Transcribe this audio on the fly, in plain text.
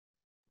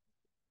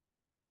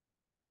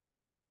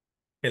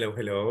Hello,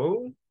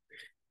 hello.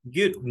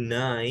 Good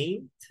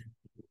night.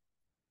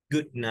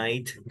 Good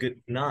night. Good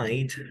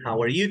night.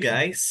 How are you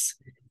guys?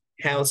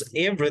 How's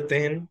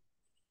everything?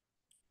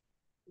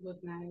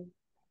 Good night.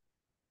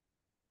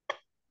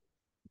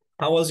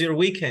 How was your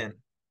weekend?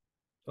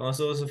 ¿Cómo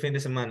estuvo su fin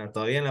de semana?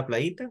 ¿Todavía en la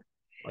playita?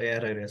 ¿O ya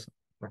de regreso?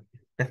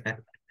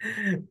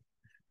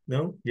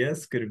 No?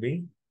 Yes, could it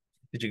be?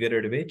 Did you go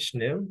to the beach?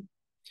 No?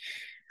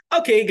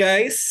 Okay,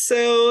 guys.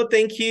 So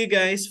thank you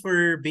guys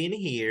for being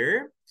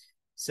here.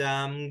 So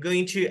I'm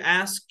going to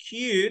ask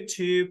you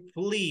to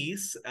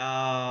please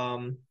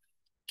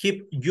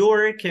keep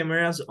your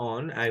cameras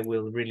on. I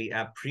will really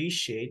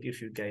appreciate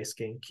if you guys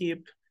can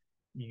keep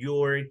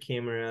your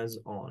cameras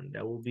on.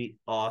 That will be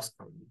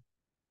awesome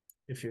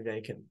if you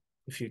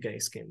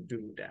guys can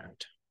do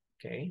that.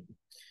 Okay.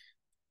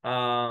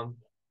 Um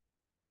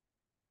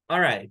all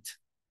right.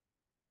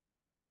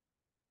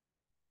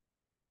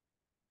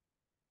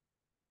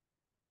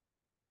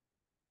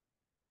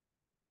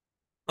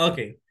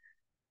 Okay.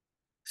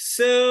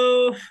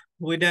 So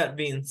with that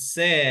being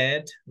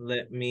said,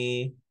 let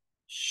me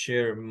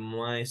share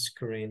my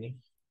screen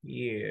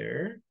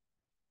here.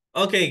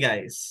 Okay,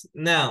 guys.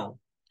 Now,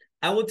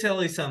 I will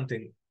tell you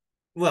something.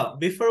 Well,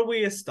 before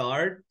we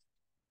start,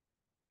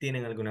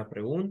 ¿tienen alguna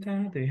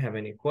pregunta? Do you have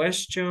any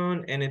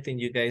question? Anything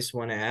you guys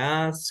want to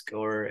ask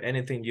or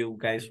anything you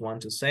guys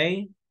want to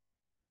say?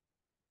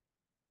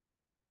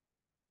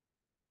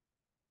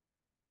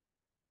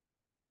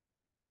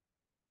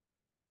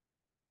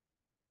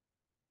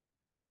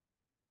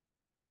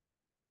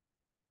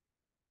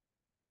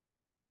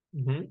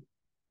 Ujú.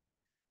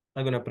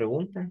 ¿Alguna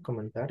pregunta?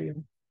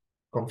 ¿Comentario?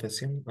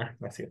 ¿Confesión? Ah,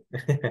 vacío.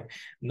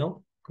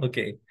 No?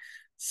 Okay.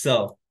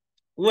 So,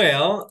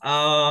 well,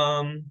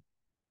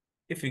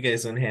 if you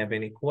guys don't have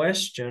any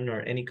question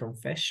or any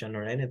confession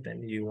or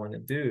anything you want to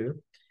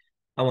do,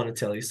 I want to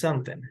tell you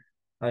something.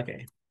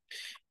 Okay.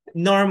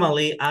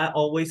 Normally, I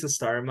always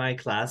start my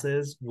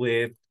classes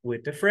with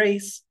the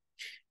phrase,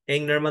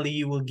 and normally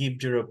you will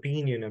give your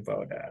opinion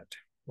about that.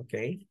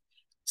 Okay.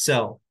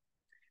 So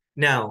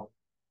now,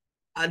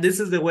 this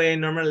is the way I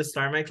normally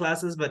start my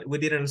classes, but we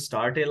didn't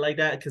start it like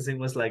that because it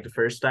was like the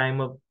first time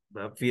of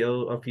a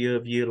few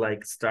of you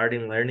like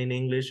starting learning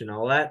English and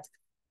all that.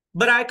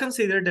 But I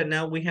consider that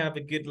now we have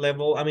a good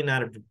level. I mean,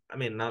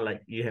 not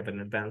like you have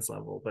an advanced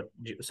level, but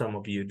some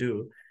of you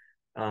do.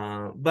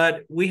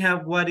 But we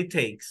have what it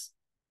takes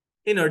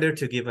in order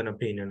to give an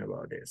opinion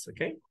about this,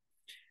 okay?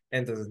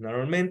 Entonces,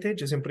 normalmente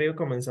yo siempre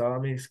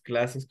comenzaba mis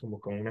clases como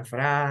con una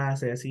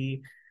frase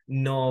así,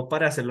 no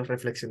para hacerlos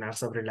reflexionar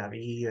sobre la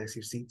vida,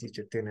 decir, sí,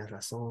 teacher, tienes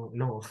razón.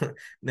 No,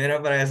 no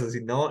era para eso,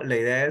 sino la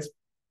idea es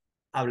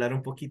hablar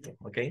un poquito,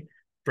 ¿ok?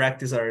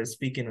 Practice our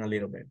speaking a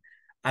little bit.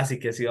 Así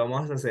que si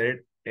vamos a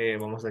hacer,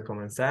 vamos a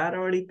comenzar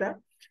ahorita,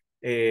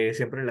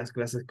 siempre las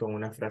clases con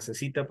una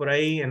frasecita por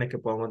ahí en la que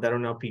podamos dar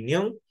una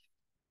opinión.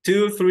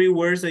 2, 3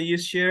 words that you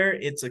share,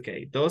 it's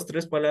okay. 2,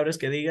 3 palabras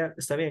que diga,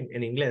 está bien,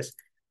 en inglés.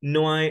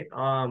 No hay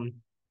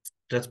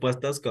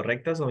respuestas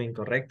correctas o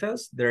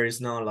incorrectas. There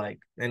is no like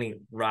any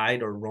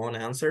right or wrong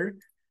answer.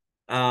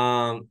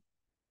 Um,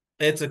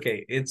 it's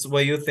okay. It's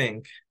what you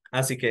think.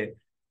 Así que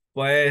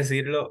puede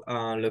decirlo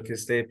lo que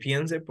usted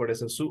piense, por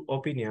eso su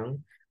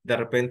opinión. De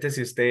repente,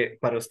 si usted,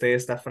 para usted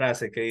esta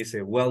frase que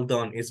dice, well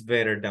done is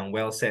better than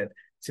well said,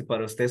 si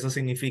para usted eso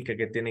significa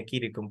que tiene que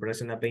ir y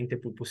comprarse unas 20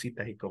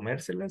 pupusitas y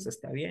comérselas,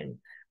 está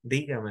bien.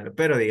 Dígamelo,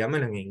 pero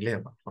dígamelo en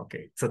inglés. Ok,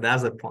 so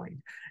that's the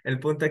point. El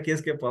punto aquí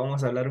es que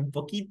podamos hablar un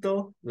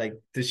poquito, like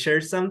to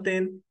share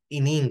something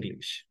in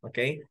English, ok?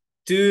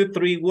 2,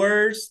 3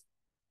 words,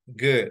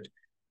 good.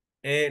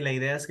 La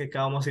idea es que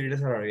acá vamos a ir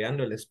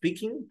desarrollando el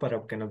speaking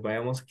para que nos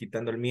vayamos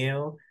quitando el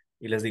miedo.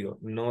 Y les digo,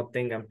 no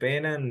tengan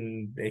pena,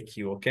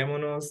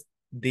 equivoquémonos,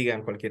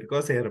 digan cualquier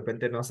cosa y de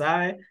repente no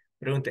sabe.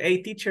 Pregunte,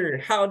 hey teacher,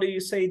 how do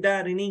you say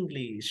that in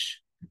English?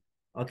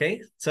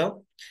 Okay,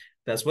 so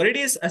that's what it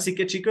is. Así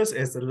que chicos,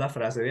 esta es la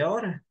frase de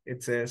ahora.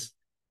 It says,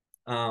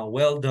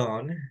 well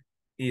done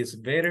is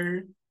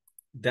better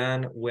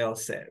than well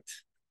said.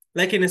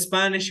 Like in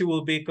Spanish, it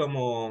will be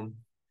como,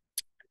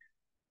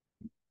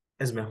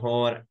 es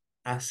mejor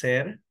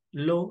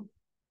hacerlo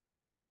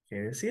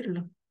que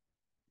decirlo.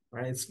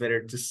 Right? It's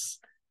better to.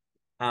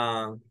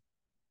 Um,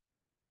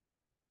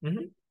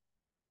 mhm.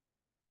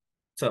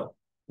 So,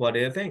 what do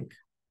you think?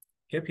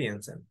 ¿Qué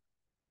piensan?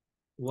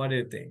 What do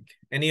you think?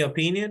 Any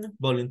opinion?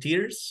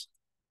 Volunteers?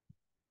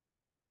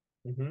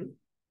 Mhm.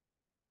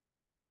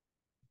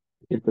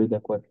 Estoy de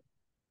acuerdo.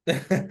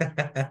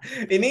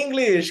 In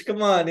English,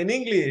 come on, in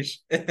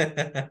English.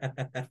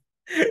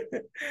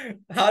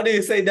 How do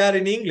you say that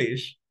in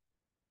English?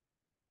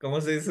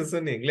 ¿Cómo se dice eso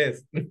en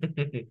inglés?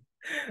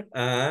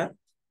 uh,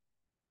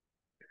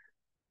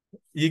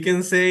 you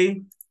can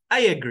say,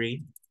 I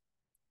agree.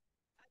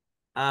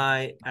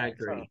 I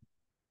agree.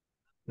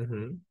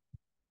 Mhm.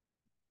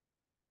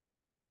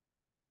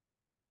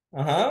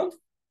 Uh-huh.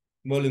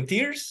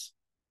 Volunteers?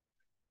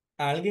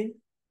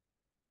 ¿Alguien?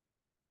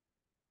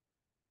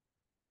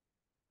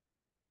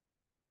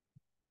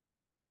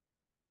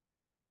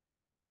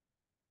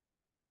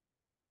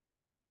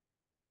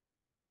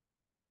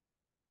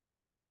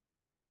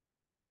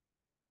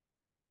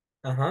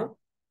 Ajá.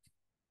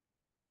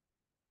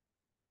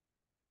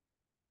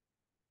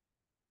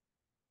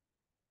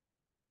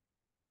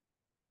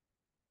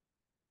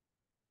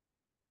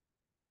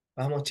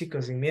 Vamos,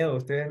 chicos, sin miedo.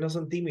 Ustedes no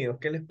son tímidos.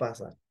 ¿Qué les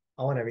pasa?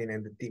 Ahora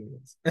vienen de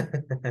tímidos.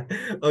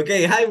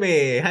 Okay,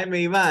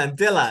 Jaime Ivan,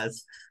 tell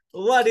us.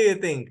 What do you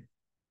think?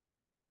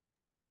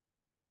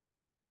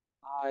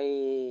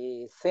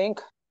 I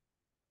think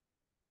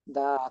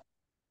that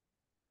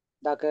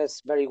that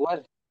is very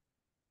well.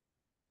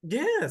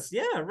 Yes,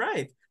 yeah,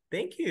 right.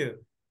 Thank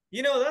you.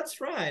 You know,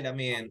 that's right. I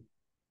mean,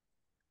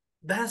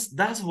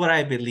 that's what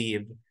I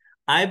believe.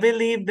 I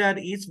believe that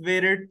it's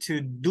better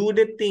to do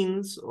the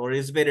things or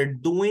it's better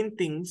doing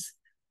things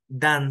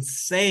than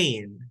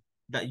saying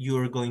that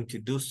you're going to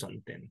do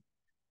something.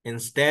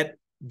 Instead,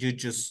 you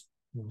just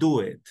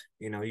do it.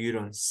 You know, you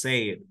don't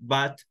say it,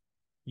 but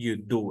you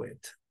do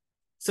it.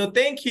 So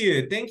thank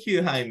you. Thank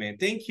you, Jaime.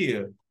 Thank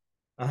you.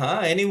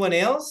 Uh-huh. Anyone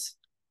else?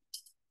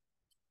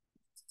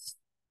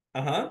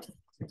 Uh-huh.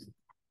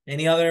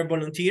 Any other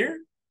volunteer?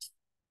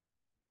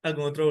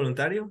 ¿Algún otro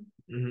voluntario?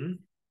 Uh-huh.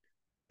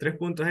 3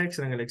 puntos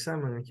extra en el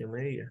examen, a quien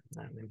me diga.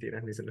 Ah,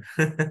 mentiras, ni se lo...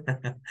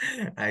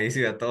 Ahí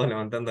sí a todos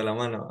levantando la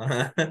mano.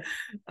 Ajá.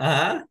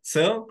 Ajá.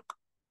 So,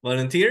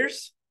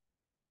 volunteers?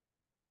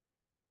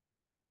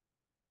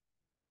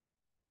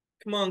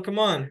 Come on, come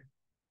on.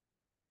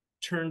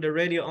 Turn the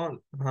radio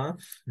on. Ajá.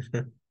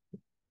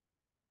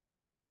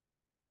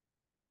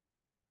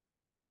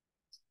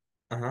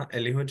 Ajá.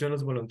 ¿Elijo yo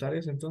los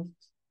voluntarios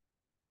entonces?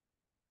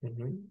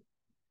 Ujú.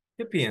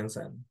 ¿Qué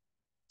piensan?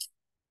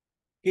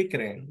 ¿Qué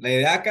creen? La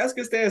idea acá es que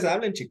ustedes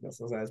hablen,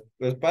 chicos. O sea, es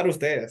para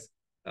ustedes.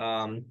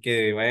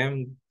 Que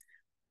vayan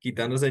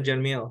quitándose ya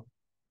el miedo.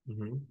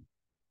 Ujú.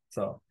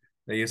 So,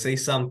 that you say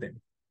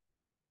something.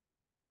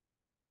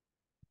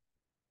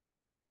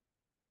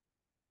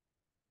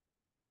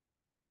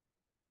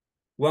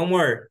 One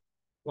more.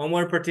 One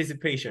more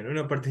participation.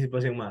 Una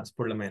participación más,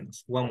 por lo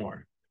menos. One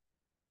more.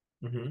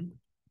 Ujú.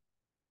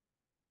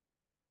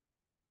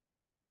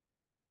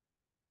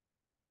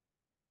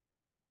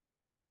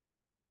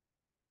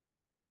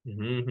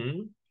 Ujú,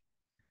 ujú.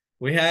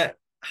 We had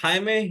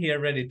Jaime, he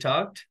already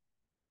talked.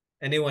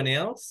 Anyone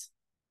else?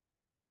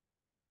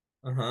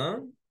 Uh-huh.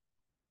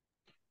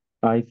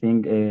 I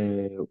think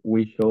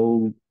we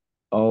should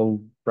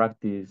all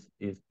practice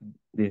is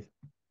this.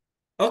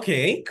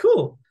 Okay,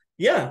 cool.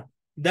 Yeah,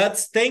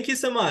 thank you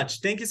so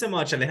much. Thank you so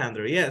much,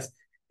 Alejandro. Yes.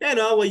 Yeah,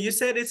 no, what you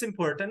said is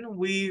important.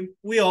 We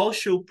all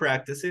should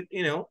practice it,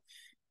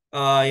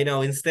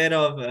 instead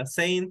of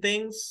saying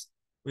things,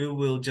 we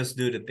will just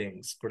do the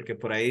things. Porque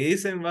por ahí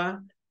dicen,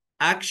 va,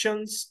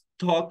 actions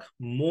talk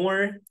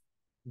more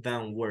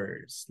than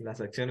words. Las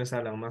acciones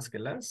hablan más que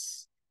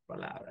las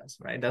palabras,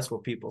 right? That's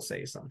what people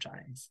say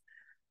sometimes.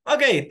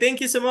 Okay,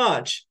 thank you so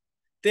much.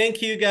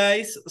 Thank you,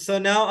 guys. So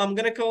now I'm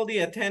gonna call the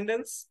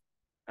attendance.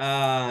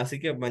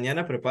 Así que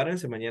mañana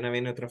prepárense, mañana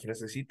viene otra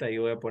frasecita y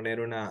voy a poner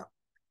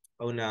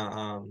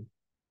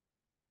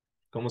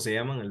 ¿cómo se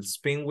llaman? El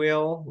spin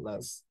wheel,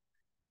 las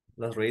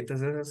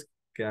rueditas esas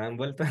que dan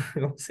vuelta,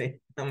 ¿cómo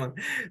se llaman?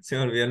 Se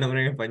me olvidó el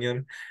nombre en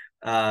español.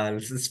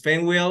 Los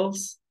spin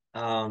wheels.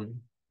 I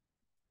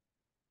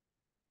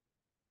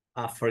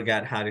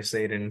forgot how to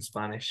say it in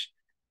Spanish.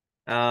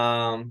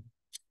 Um,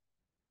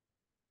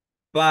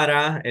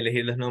 para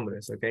elegir los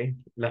nombres, ¿ok?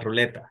 La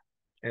ruleta,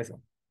 eso.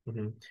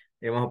 Ujú.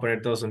 Y vamos a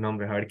poner todos sus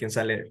nombres, a ver quién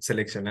sale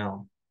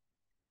seleccionado.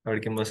 A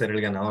ver quién va a ser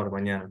el ganador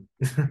mañana.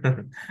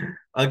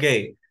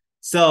 Okay,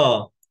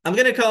 so I'm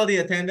gonna call the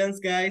attendance,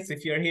 guys.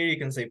 If you're here, you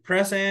can say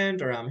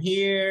present, or I'm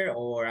here,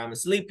 or I'm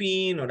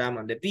sleeping, or I'm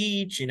on the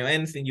beach,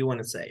 anything you want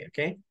to say,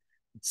 okay?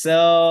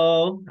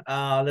 So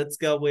let's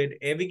go with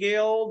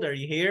Abigail. Are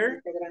you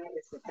here?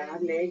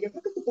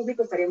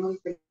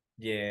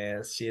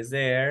 Yes, she is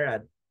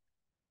there.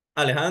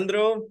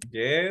 Alejandro,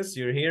 yes,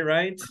 you're here,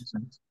 right?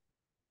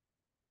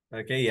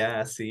 Okay,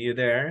 yeah, I see you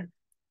there.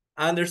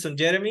 Anderson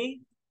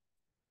Jeremy.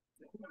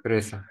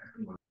 Presa.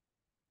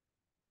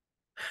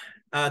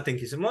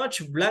 Thank you so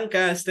much.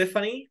 Blanca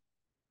Stephanie.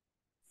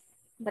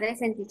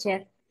 Present,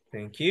 teacher.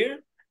 Thank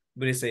you.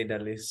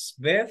 Briseida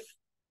Lisbeth.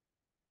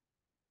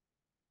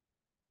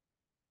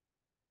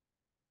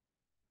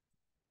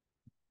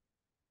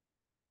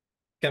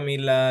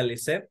 Camila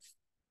Lisette.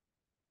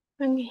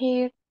 I'm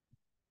here.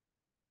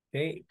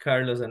 Okay,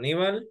 Carlos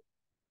Aníbal.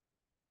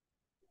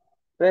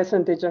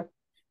 Present, teacher.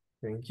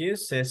 Thank you.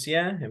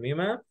 Cecia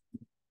Emima.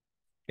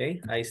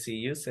 Okay, I see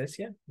you,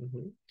 Cecia.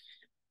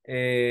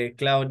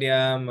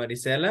 Claudia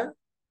Marisela.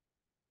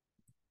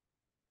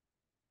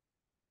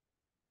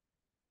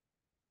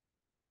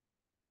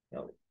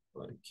 Oh,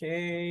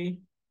 okay.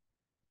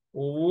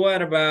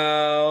 What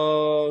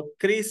about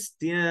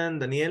Christian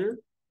Daniel?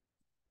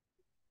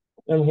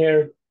 I'm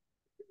here.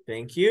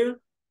 Thank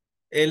you.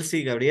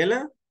 Elsie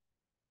Gabriela.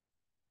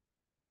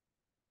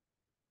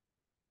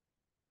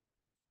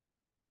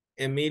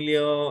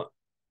 Emilio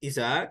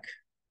Isaac.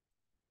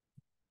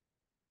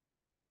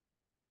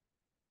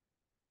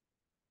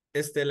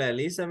 Estela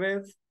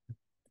Elizabeth.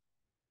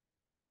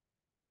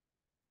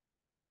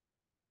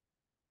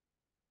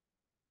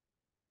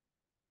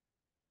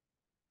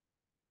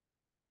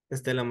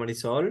 Estela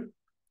Marisol.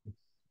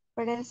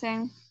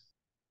 Present.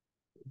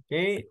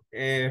 Okay.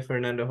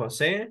 Fernando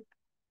José.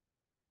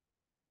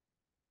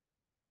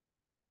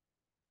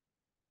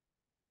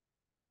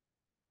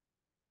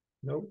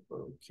 Nope.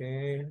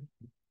 Okay.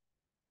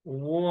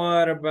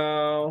 What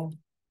about,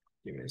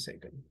 give me a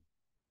second.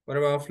 What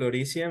about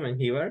Floricia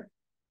Mengíbar?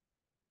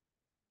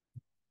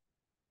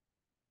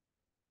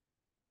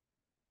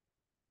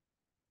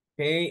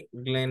 Okay.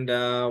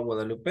 Glenda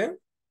Guadalupe.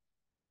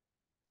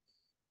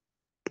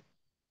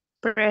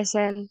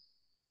 Present.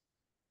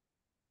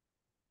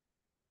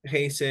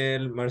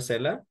 Hazel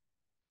Marcela.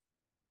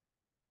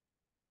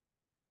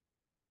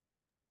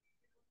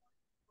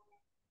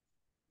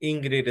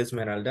 Ingrid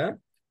Esmeralda.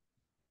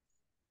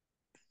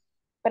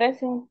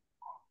 Present.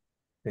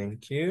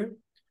 Thank you.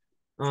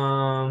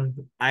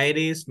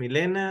 Iris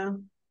Milena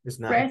is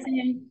not.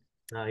 Present.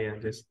 Oh yeah,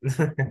 just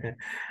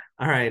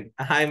all right.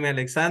 Jaime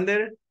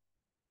Alexander.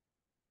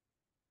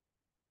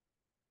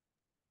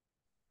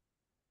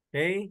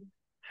 Okay.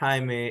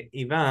 Jaime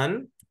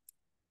Ivan.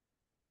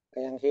 I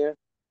am here.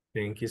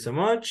 Thank you so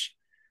much.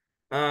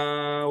 We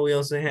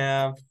also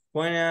have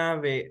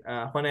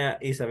Juana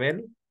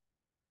Isabel.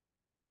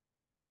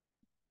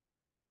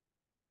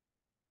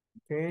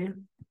 Okay.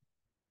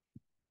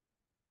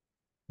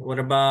 What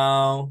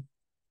about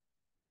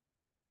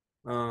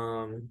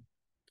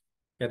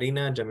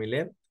Karina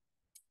Jamilet?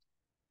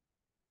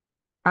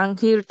 I'm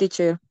here,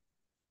 teacher.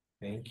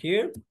 Thank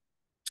you.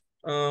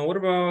 What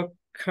about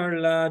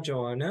Carla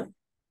Joanna?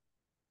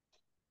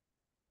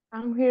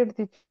 I'm here,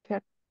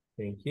 teacher.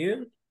 Thank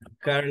you.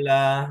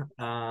 Carla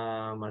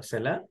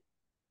Marcela.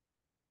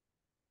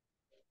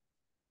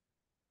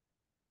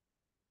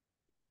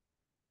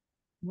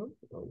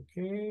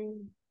 Okay.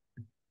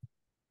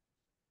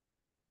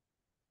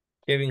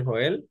 Kevin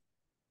Joel.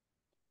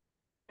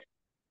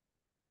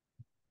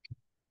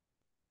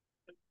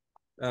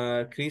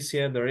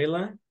 Crisia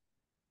Dorila.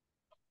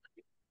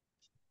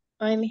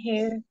 I'm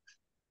here.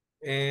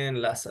 And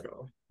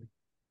Lázaro.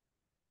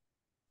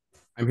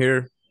 I'm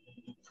here.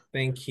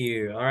 Thank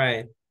you. All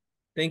right.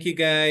 Thank you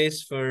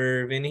guys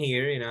for being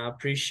here. You know, I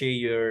appreciate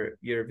your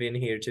being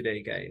here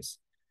today, guys.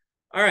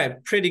 All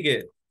right, pretty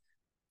good.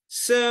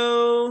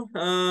 So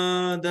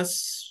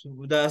that's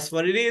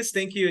what it is.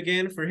 Thank you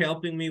again for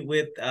helping me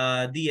with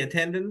the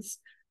attendance.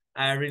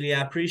 I really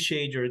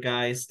appreciate your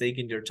guys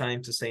taking your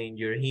time to saying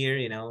you're here,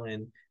 you know,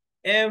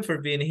 and for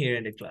being here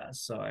in the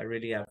class. So I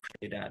really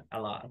appreciate that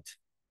a lot.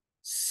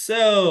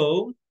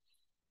 So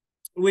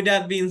with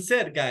that being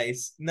said,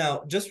 guys,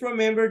 now just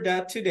remember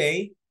that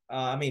today,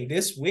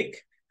 this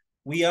week,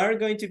 we are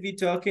going to be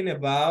talking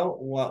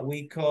about what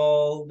we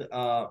called,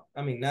 not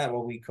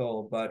what we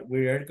call, but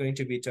we are going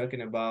to be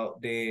talking about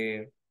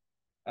the,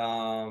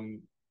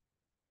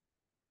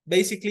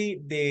 basically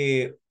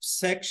the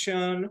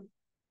section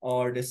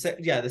or the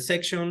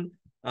section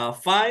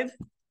 5.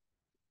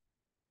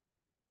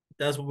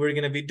 That's what we're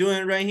going to be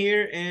doing right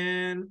here.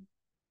 And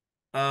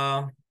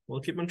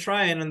we'll keep on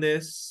trying on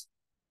this.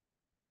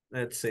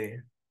 Let's see.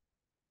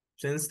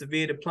 Seems to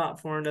be the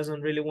platform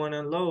doesn't really want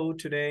to load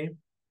today.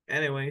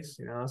 Anyways,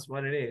 you know, that's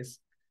what it is.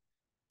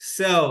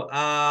 So,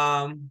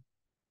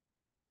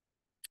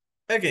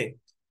 okay.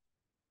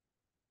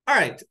 All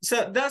right.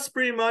 So that's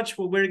pretty much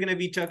what we're going to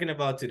be talking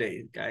about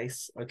today,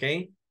 guys.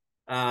 Okay.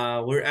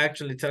 We're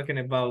actually talking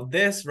about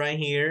this right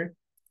here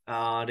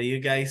that you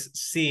guys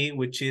see,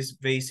 which is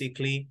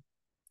basically,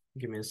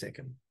 give me a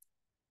second.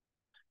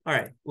 All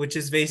right. Which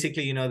is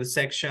basically, you know, the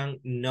section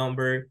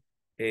number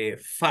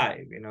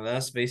 5. You know,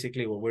 that's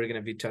basically what we're going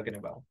to be talking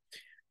about.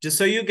 Just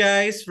so you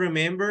guys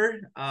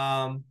remember,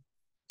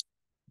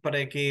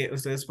 para que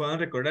ustedes puedan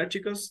recordar,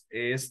 chicos,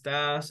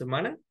 esta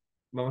semana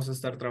vamos a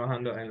estar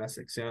trabajando en la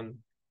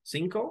sección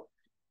 5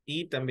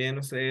 y también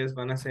ustedes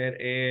van a hacer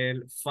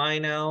el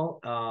final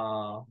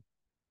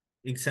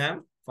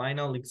exam.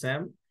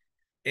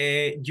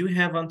 You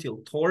have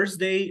until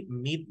Thursday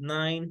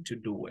midnight to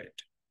do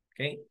it.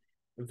 Okay,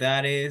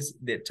 that is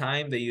the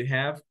time that you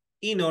have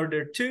in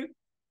order to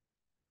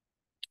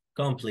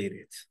complete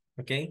it.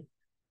 Okay.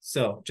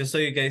 So, just so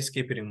you guys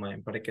keep it in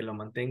mind, para que lo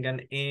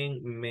mantengan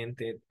en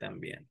mente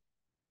también.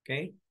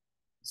 Okay?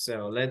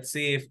 So, let's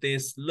see if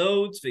this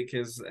loads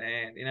because,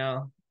 you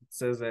know, it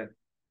says that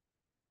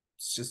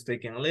it's just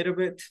taking a little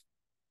bit.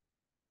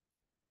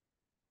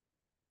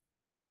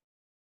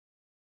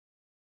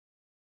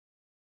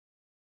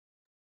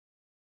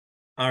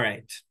 All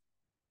right.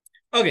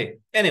 Okay,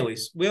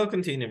 anyways, we'll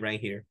continue right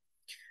here.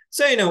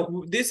 So, you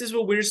know, this is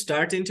what we're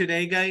starting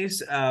today,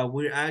 guys.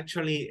 We're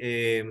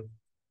actually,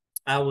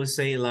 I would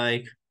say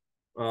like,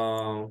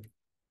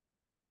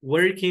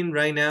 working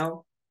right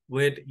now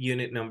with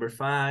unit number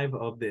 5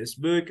 of this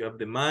book, of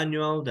the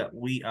manual that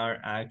we are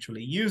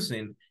actually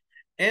using.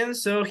 And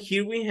so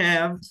here we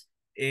have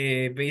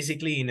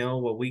basically, you know,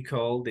 what we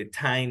call the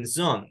time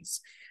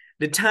zones.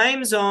 The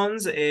time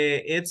zones,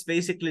 it's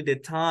basically the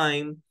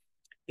time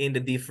in the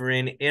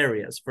different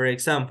areas. For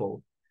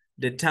example,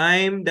 the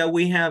time that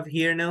we have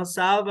here in El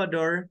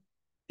Salvador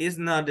is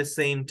not the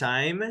same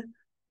time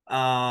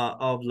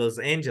of Los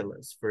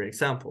Angeles, for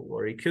example,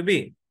 or it could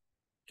be.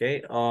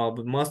 Okay,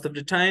 but most of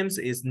the times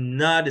it's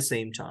not the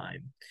same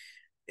time.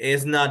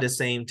 It's not the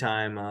same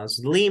time as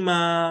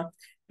Lima.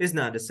 It's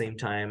not the same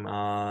time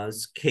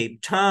as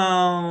Cape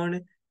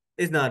Town.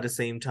 It's not the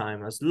same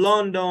time as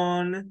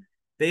London.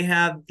 They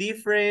have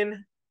different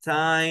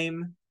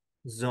time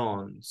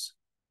zones.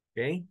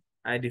 Okay,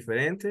 hay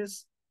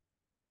diferentes.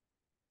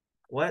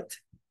 What?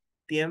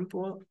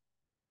 Tiempo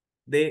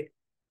de.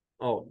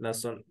 Oh, la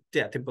zona.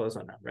 Yeah, tiempo de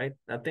zona, right?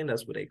 I think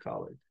that's what they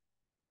call it.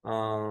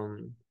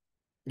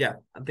 Yeah,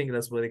 I think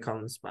that's what they call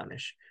it in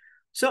Spanish.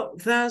 So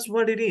that's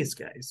what it is,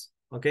 guys.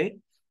 Okay.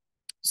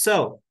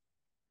 So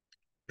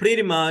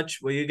pretty much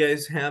what you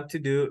guys have to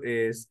do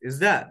is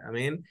that. I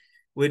mean,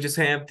 we just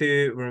have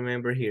to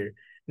remember here.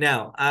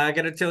 Now, I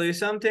gotta tell you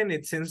something.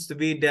 It seems to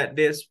be that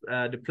this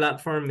the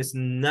platform is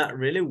not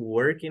really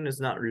working. It's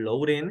not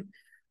loading.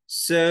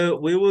 So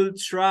we will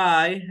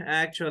try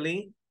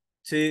actually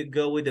to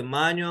go with the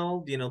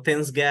manual. You know,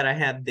 thanks God I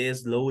had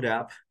this load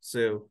up.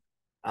 So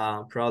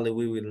probably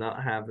we will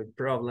not have a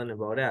problem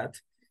about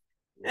that.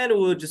 And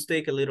we'll just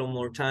take a little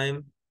more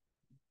time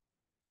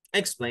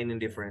explaining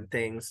different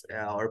things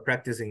or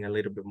practicing a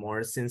little bit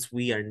more, since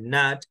we are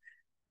not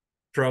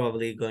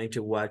probably going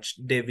to watch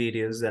the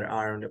videos that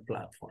are on the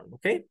platform.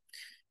 Okay,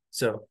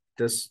 so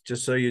just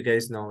so you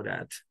guys know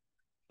that.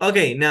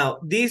 Okay, now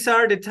these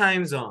are the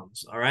time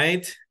zones. All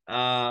right,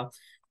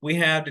 we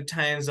have the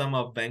time zone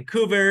of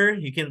Vancouver.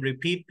 You can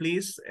repeat,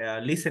 please.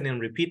 Listen and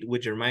repeat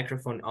with your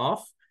microphone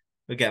off.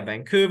 We got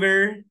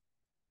Vancouver,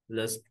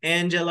 Los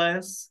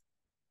Angeles,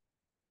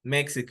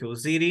 Mexico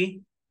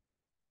City.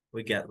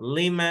 We got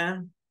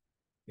Lima.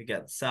 We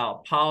got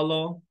Sao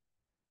Paulo.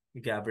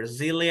 We got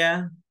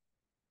Brasilia.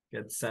 We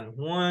got San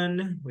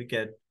Juan. We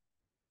got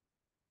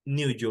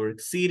New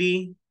York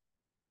City,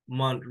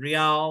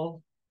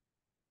 Montreal,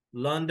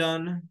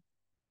 London,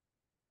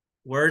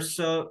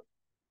 Warsaw,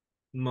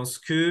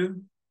 Moscow,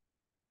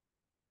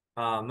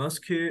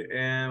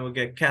 and we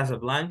got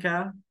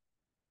Casablanca.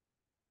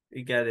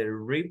 We got it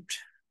ripped,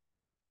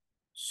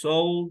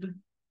 sold,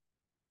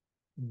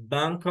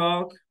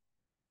 Bangkok,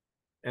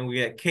 and we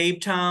got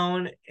Cape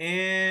Town.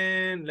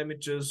 And let me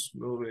just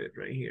move it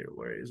right here.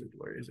 Where is it?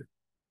 Where is it?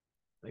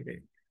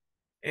 Okay.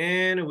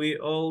 And we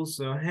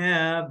also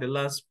have the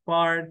last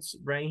parts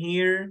right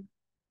here.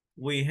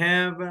 We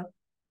have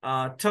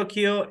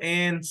Tokyo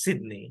and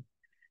Sydney.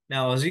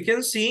 Now, as you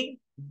can see,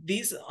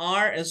 these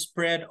are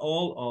spread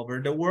all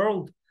over the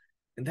world.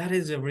 And that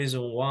is the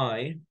reason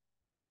why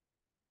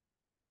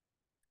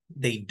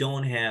they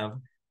don't have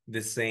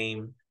the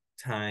same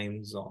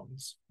time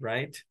zones,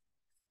 right?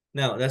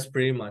 Now, that's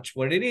pretty much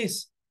what it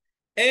is.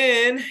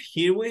 And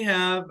here we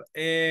have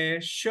a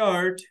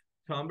short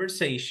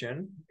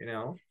conversation, you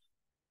know.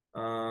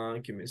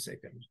 Give me a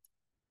second.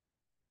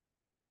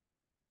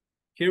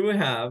 Here we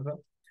have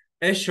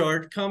a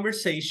short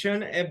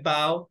conversation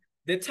about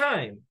the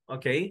time,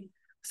 okay?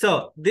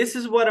 So, this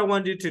is what I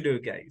want you to do,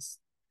 guys.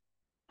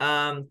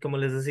 Como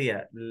les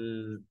decía,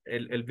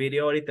 el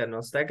video ahorita no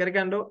está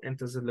cargando,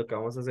 entonces lo que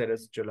vamos a hacer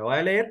es, yo lo voy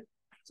a leer,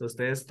 so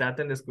ustedes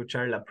traten de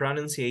escuchar la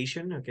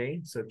pronunciation,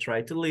 okay? So,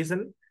 try to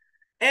listen,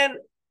 and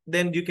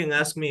then you can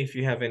ask me if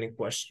you have any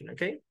question,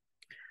 okay?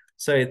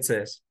 So, it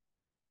says,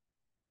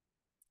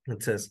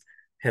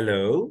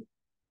 hello.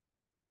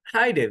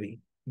 Hi, Debbie.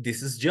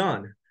 This is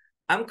John.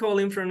 I'm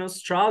calling from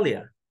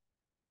Australia.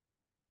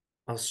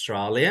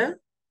 Australia?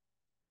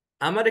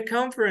 I'm at a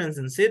conference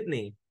in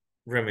Sydney.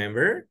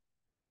 Remember?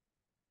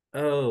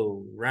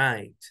 Oh,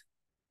 right.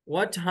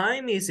 What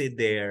time is it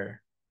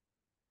there?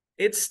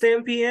 It's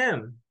 10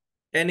 p.m.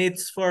 and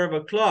it's 4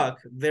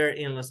 o'clock there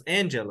in Los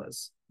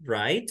Angeles,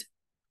 right?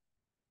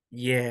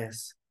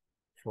 Yes,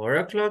 4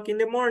 o'clock in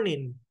the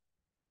morning.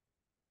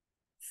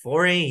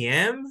 4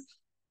 a.m.?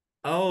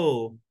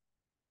 Oh,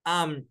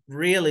 I'm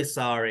really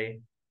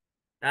sorry.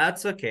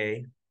 That's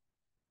okay.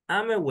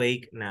 I'm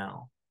awake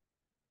now.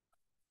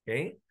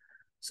 Okay,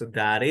 so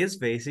that is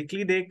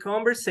basically the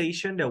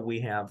conversation that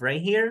we have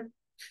right here.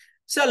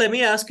 So let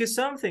me ask you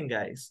something,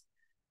 guys.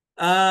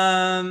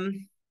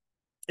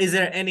 Is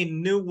there any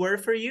new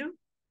word for you?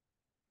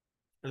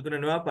 ¿Alguna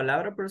nueva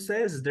palabra por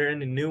ustedes? Is there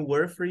any new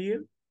word for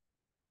you?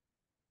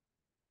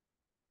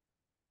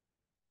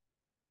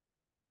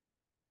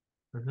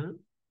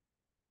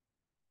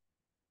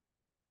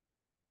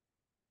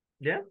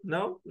 Yeah,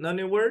 no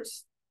new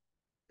words.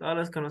 Todas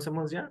las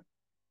conocemos ya.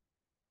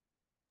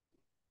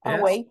 Yes?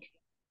 Awake.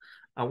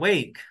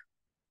 Awake.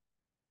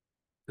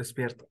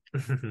 Despierto.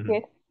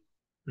 Yes.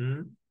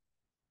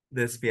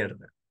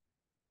 Despierta.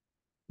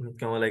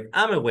 Como like,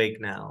 I'm awake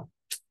now.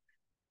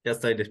 Ya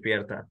estoy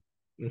despierta.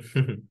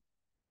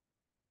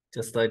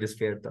 Ya estoy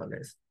despierto,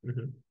 Les.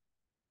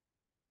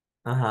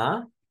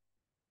 Ajá.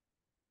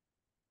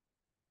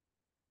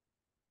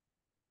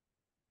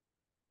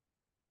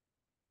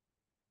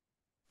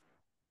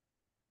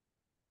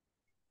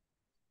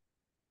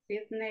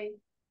 Sydney.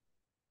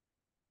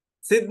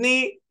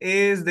 Sydney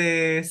is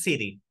the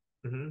city.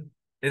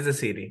 It's the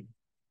city.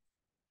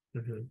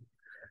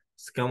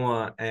 Es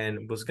como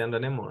en Buscando a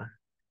Nemo.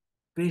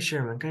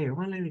 Fisherman, Cayo,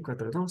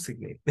 194, don't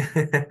Sydney.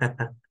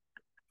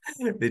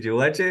 Did you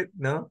watch it?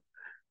 No?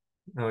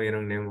 No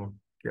vieron Nemo.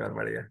 Qué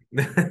barbaridad.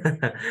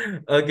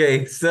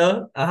 Okay,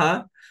 so,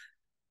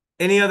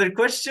 Any other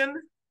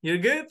question? You're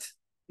good?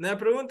 ¿No hay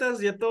preguntas?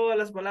 ¿Ya todas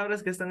las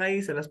palabras que están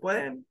ahí se las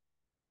pueden?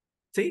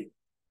 ¿Sí?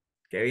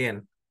 Qué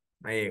bien.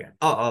 Ahí llega.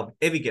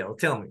 Abigail,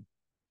 tell me.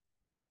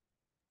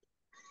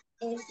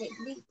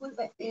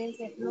 Disculpe,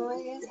 no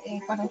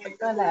es con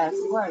respecto a las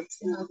words,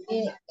 sino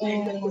que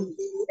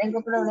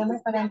tengo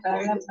problemas para entrar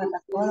a la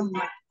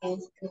plataforma.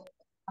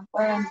 No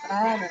puedo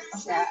entrar, o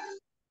sea,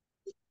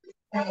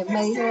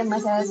 me dice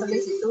demasiadas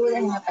solicitudes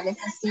y me aparece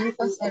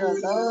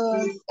 502,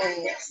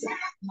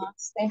 no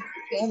sé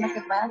qué es lo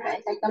que pasa,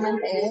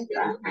 exactamente esto.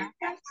 Ajá.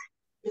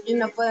 Y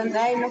no puedo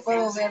entrar y no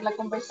puedo ver la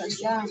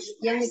conversación.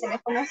 Y en mi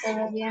teléfono se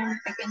ve bien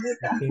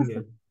pequeñito.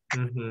 Pequeño.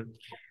 Ujú.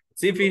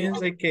 Sí,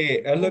 fíjense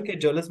que es lo que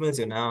yo les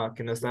mencionaba,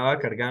 que no estaba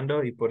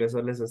cargando y por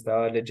eso les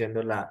estaba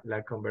leyendo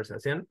la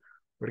conversación,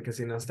 porque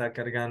si no está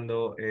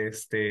cargando,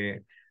 es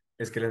que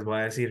les voy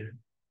a decir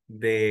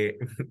de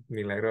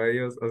milagro de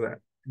Dios, o sea,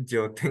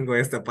 yo tengo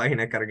esta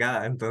página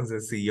cargada,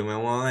 entonces si yo me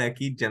muevo de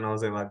aquí ya no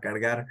se va a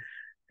cargar.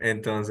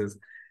 Entonces,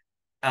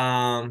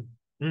 um,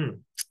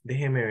 mm,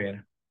 déjeme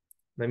ver.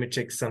 Let me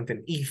check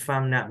something. If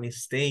I'm not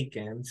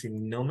mistaken, si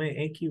no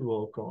me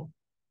equivoco,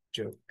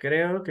 yo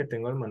creo que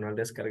tengo el manual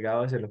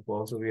descargado y se lo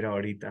puedo subir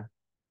ahorita.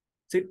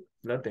 Sí,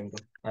 lo tengo.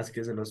 Así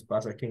que se los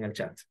paso aquí en el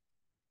chat.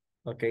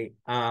 Ok,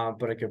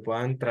 para que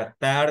puedan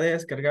tratar de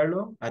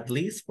descargarlo, at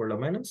least, por lo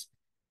menos.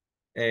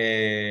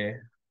 Eh,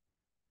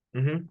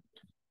 ujú,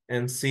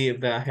 And see if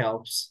that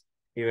helps.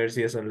 Y ver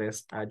si eso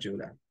les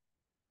ayuda.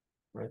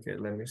 Ok,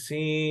 let me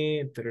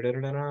see.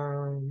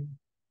 Tararararán.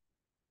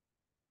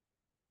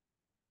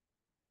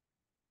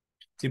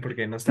 Sí,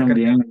 porque no está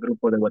También en cargando. el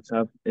grupo de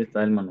WhatsApp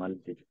está el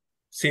manual, teacher.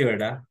 Sí,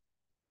 ¿verdad?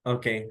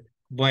 Ok,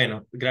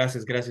 bueno,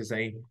 gracias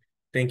ahí.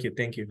 Thank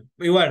you.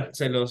 Igual,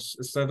 se los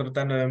estoy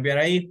tratando de enviar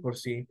ahí por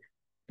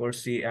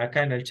si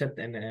acá en el chat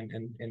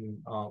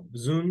en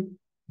Zoom,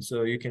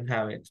 so you can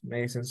have it.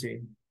 Me dicen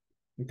sí,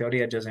 en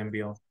teoría ya se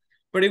envió.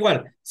 Pero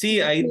igual, sí,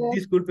 ahí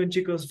disculpen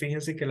chicos,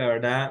 fíjense que la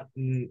verdad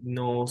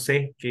no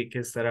sé qué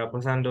estará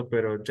pasando,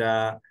 pero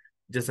ya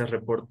se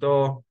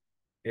reportó.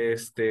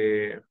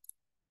 Este,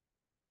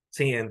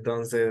 sí,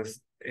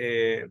 entonces,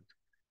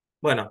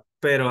 bueno,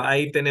 pero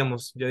ahí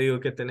tenemos, yo digo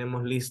que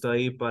tenemos listo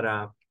ahí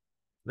para.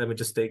 Let me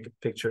just take a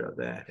picture of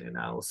that and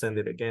I'll send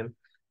it again.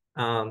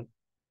 Um,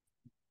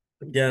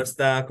 ya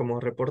está como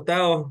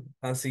reportado,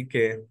 así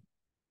que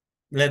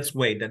let's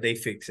wait that they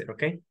fix it,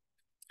 okay?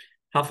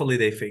 Hopefully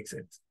they fix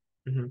it.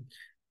 Ujú.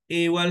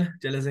 Igual,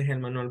 ya les dejé el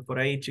manual por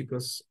ahí,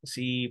 chicos,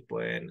 sí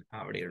pueden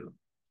abrirlo.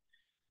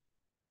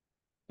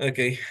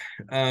 Okay.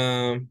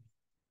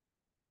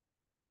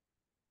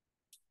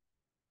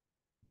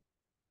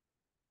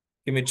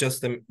 Give me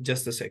just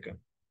a second.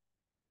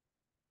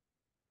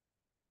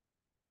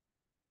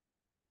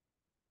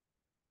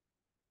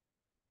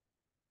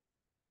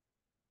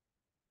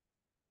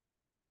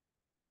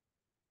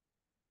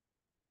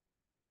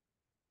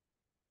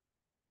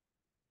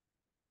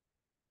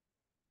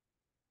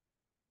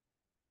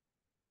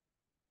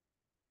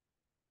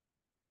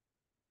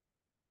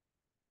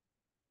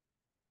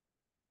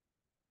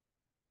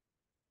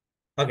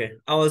 Okay,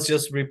 I was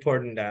just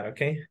reporting that,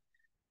 okay?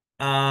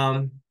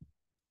 Um,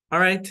 all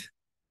right.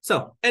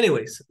 So,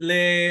 anyways,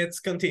 let's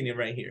continue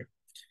right here.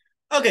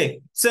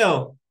 Okay,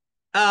 so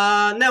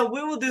now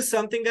we will do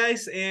something,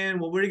 guys,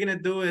 and what we're gonna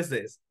do is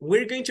this.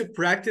 We're going to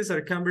practice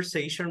our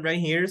conversation right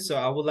here. So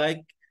I would like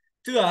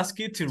to ask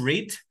you to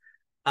read.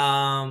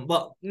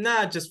 Well,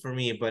 not just for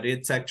me, but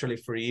it's actually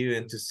for you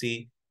and to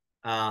see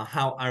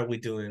how are we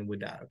doing with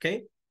that.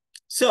 Okay,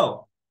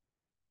 so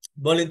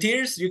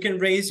volunteers, you can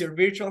raise your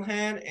virtual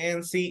hand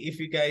and see if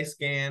you guys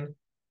can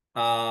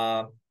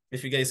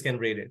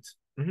read it.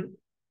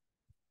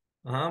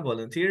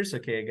 Volunteers.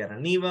 Okay, I got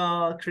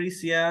Aníbal,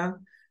 Crisia.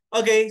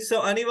 Okay,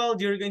 so Aníbal,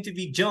 you're going to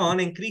be John,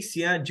 and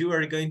Crisia, you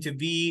are going to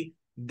be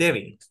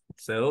Debbie.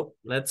 So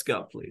let's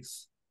go,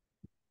 please.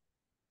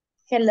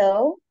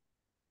 Hello.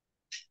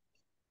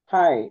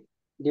 Hi,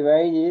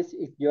 this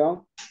is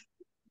John.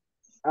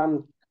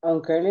 I'm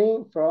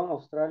Kelly from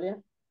Australia.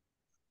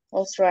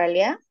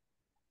 Australia.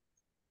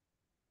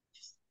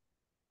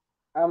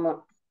 I'm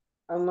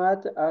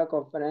at a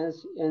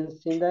conference in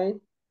Sydney.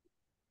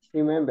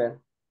 Remember,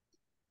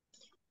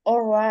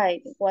 All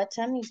right. What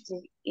time is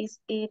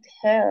it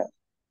here?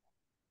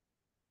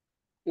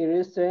 it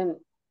is 10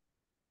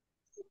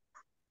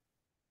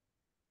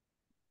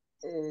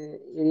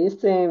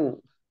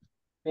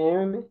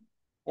 p.m.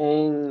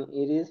 and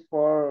it is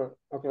 4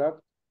 o'clock.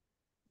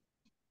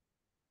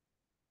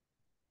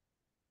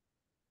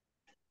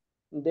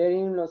 There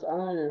in Los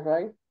Angeles,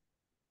 right?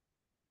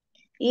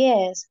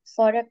 Yes,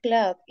 4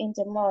 o'clock in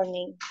the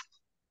morning.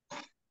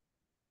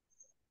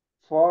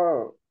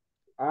 4.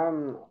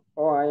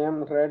 I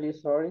am really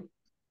sorry.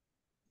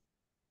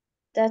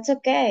 That's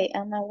okay.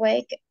 I'm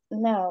awake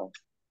now.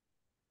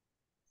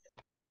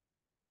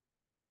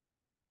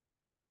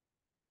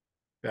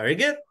 Very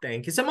good.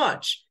 Thank you so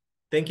much.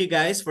 Thank you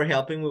guys for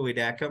helping me with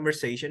that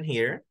conversation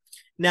here.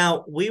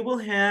 Now, we will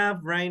have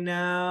right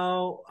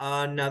now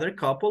another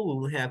couple. We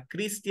will have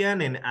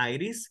Christian and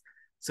Iris.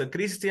 So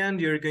Christian,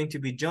 you're going to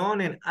be John,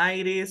 and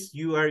Iris,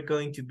 you are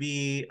going to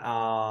be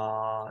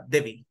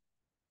Debbie.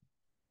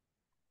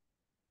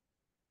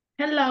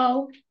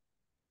 Hello.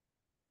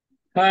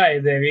 Hi,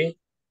 Debbie.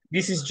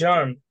 This is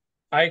John.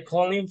 I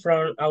calling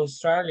from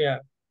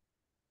Australia.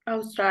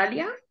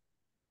 Australia?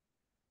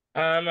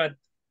 I'm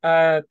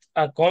at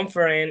a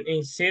conference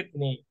in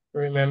Sydney,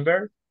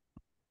 remember?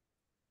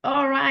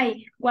 All right.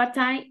 What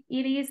time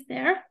it is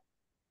there?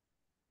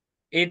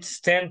 It's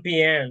 10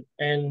 p.m.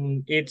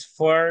 and it's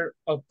 4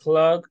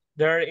 o'clock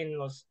there in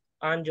Los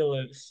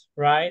Angeles,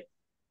 right?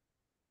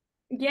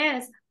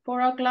 Yes,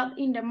 4 o'clock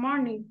in the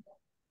morning.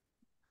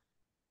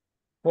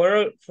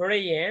 4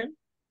 a.m.?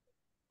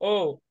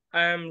 Oh,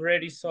 I'm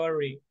really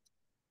sorry.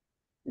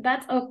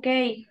 That's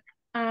okay.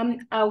 I'm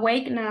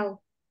awake now.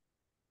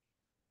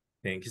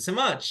 Thank you so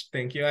much.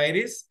 Thank you,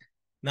 Iris.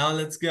 Now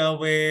let's go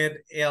with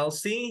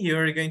Elsie.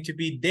 You're going to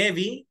be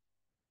Debbie.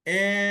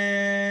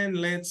 And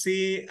let's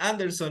see,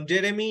 Anderson,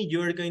 Jeremy,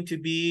 you're going to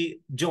be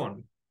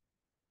John.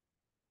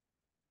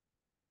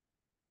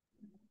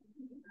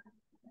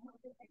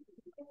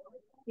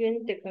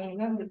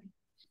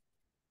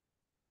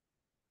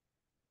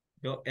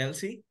 Go,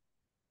 Elsie.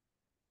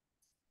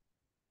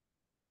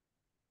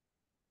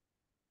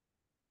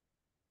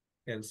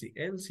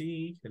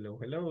 Elsie, hello,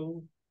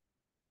 hello.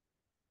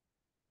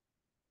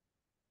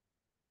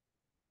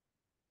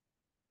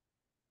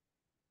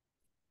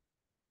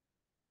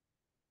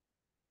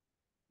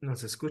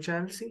 ¿Nos escucha,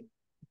 Elsie?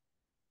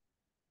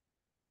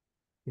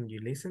 Can you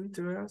listen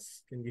to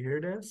us? Can you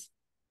hear us?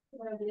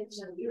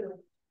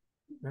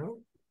 No?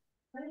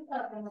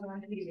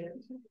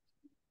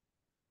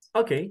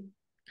 Okay.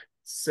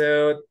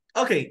 So,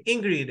 okay,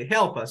 Ingrid,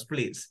 help us,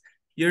 please.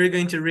 You're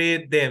going to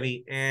read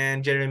Debbie,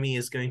 and Jeremy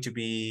is going to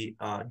be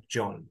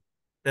John.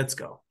 Let's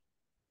go.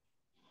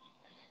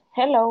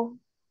 Hello.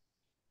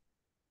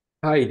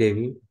 Hi,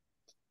 David.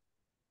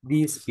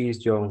 This is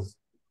John.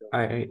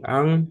 I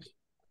am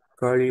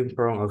calling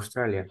from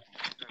Australia.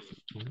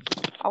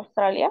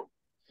 Australia?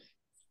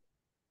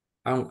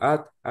 I'm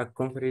at a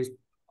conference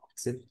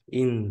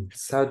in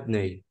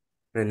Sydney.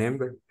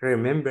 Remember?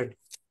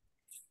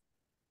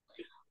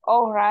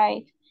 All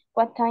right.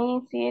 What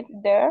time is it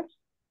there?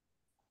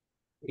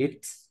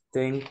 It's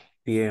 10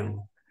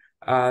 p.m.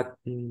 At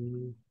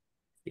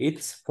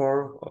it's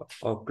 4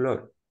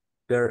 o'clock.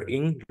 They're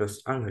in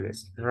Los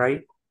Angeles,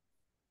 right?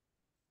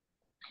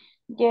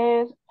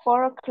 Yes,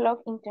 4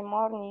 o'clock in the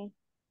morning.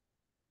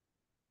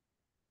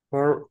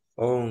 4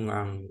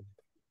 on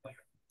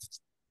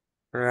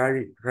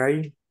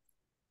right?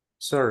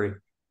 Sorry.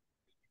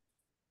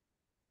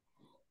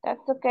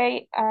 That's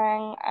okay.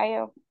 And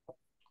I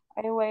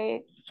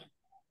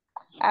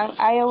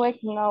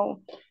awake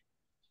now.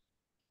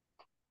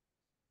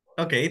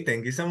 Okay,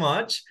 thank you so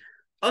much.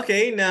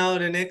 Okay, now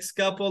the next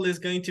couple is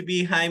going to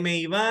be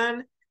Jaime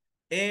Ivan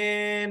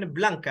and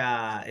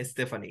Blanca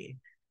Stephanie.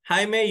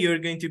 Jaime, you're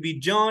going to be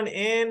John,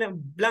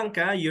 and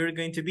Blanca, you're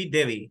going to be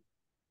Debbie.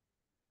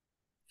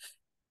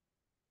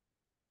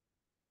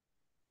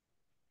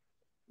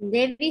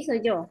 Debbie soy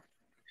yo.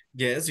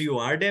 Yes, you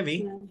are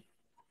Debbie.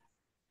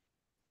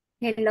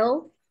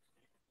 Hello.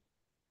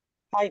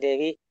 Hi,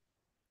 Debbie.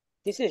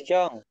 This is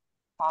John.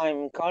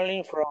 I'm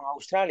calling from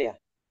Australia.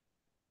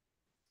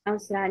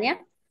 Australia.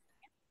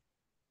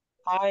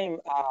 I'm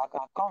at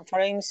a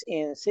conference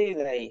in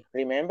Sydney,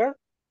 remember?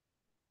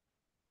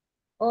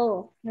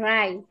 Oh,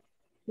 right.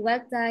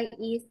 What time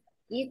is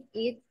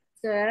it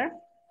there?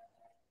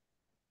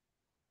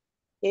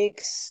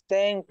 It's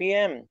 10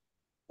 p.m.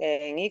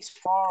 and it's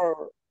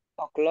 4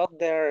 o'clock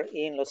there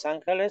in Los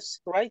Angeles,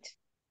 right?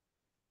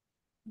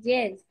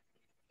 Yes.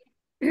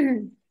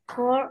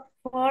 4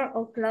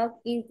 o'clock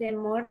in the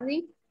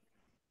morning.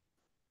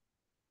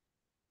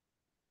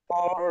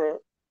 4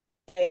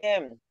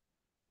 a.m.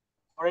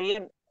 4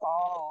 a.m.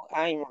 Oh,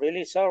 I'm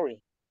really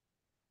sorry.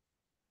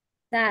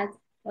 That's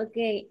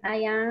okay. I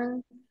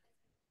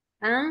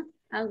am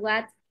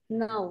awake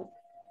now.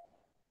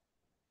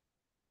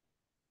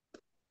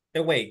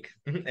 Awake.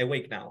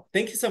 Awake now.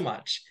 Thank you so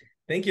much.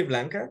 Thank you,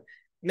 Blanca.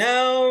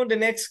 Now, the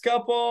next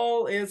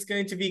couple is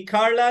going to be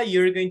Carla.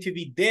 You're going to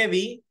be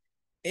Debbie.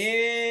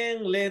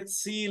 And let's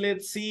see.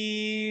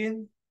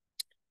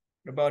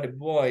 What about the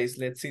boys?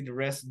 Let's see the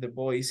rest of the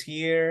boys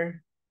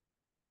here.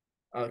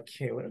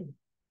 Okay, well,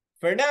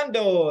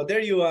 Fernando,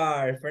 there you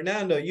are.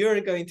 Fernando,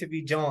 you're going to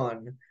be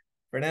John.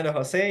 Fernando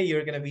Jose,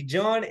 you're going to be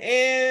John.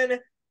 And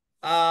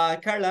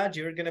Carla,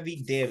 you're going to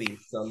be Debbie.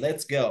 So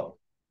let's go.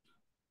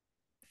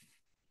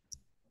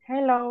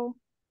 Hello.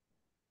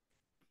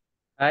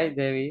 Hi,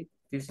 David.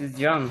 This is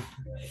John.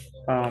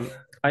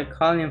 I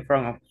calling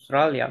from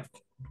Australia.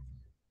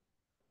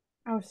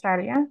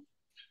 Australia.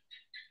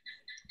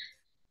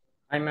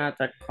 I'm at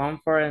a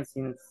conference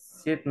in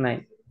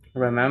Sydney.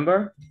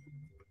 Remember?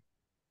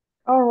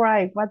 All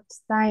right. What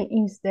time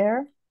is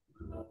there?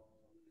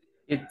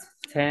 It's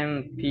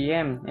 10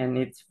 p.m. and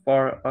it's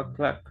 4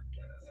 o'clock.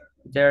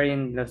 They're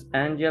in Los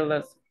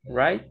Angeles,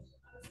 right?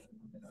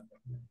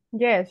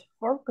 Yes,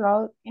 4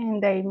 o'clock in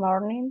the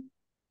morning.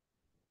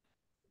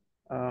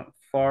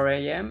 4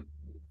 a.m.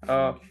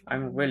 Oh,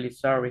 I'm really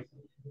sorry.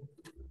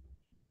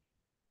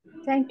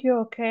 Thank you,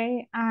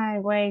 okay. I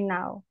wait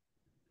now.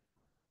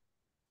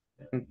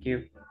 Thank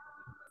you.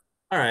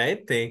 All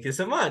right, thank you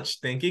so much.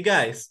 Thank you,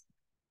 guys.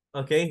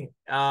 Okay.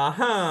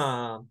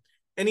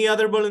 Any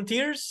other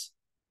volunteers?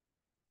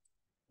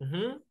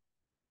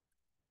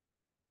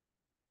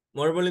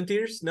 More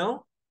volunteers?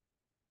 No?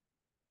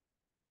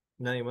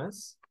 Nadie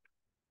más?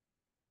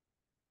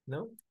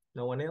 No?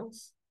 No one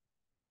else?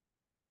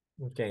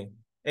 Okay.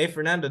 Hey,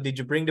 Fernando, did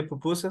you bring the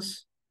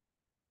pupusas?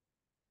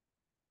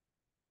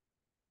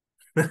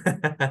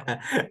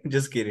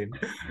 Just kidding.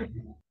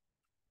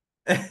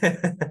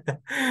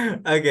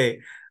 Okay.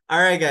 All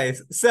right,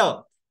 guys.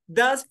 So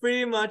that's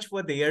pretty much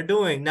what they are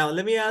doing. Now,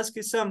 let me ask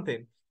you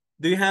something.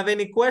 Do you have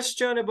any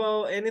question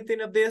about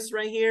anything of this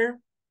right here?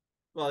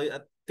 Well, I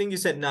think you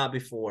said not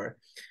before.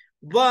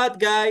 But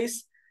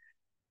guys,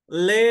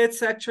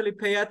 let's actually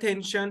pay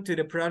attention to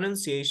the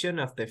pronunciation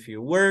of the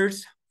few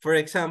words. For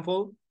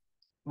example,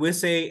 we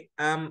say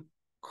I'm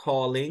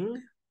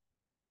calling.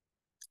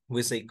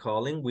 We say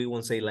calling. We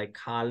won't say like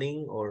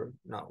calling or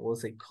no, we'll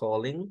say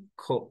calling.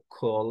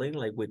 Calling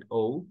like with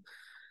O.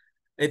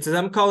 It says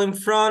I'm calling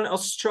from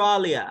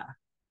Australia.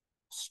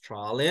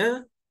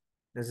 Australia.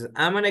 This is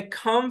I'm at a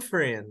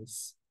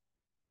conference.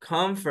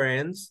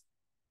 Conference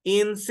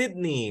in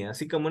Sydney,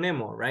 así como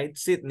Nemo, right?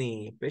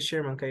 Sydney.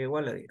 Fisherman cae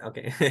igual ahí.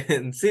 Okay.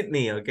 In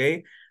Sydney,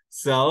 okay?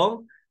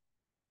 So,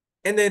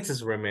 and then it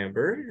says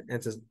remember. And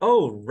it says,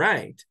 oh,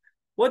 right.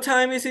 What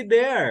time is it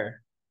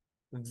there?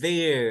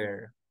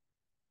 There.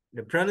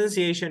 The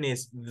pronunciation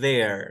is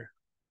there.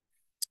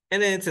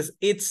 And then it says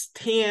it's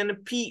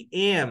 10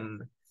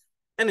 p.m.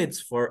 and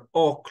it's 4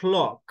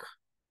 o'clock.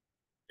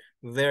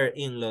 They're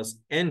in Los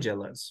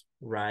Angeles,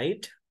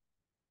 right?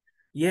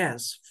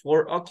 Yes,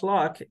 4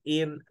 o'clock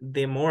in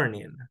the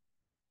morning.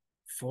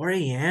 4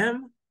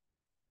 a.m.?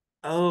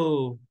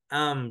 Oh,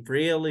 I'm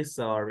really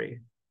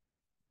sorry.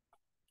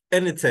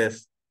 And it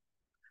says,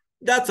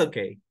 that's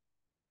okay.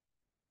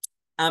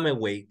 I'm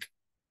awake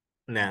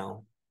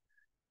now.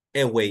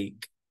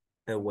 Awake.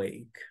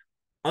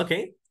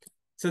 Okay,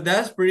 so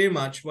that's pretty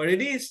much what it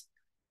is.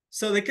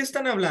 So, ¿de qué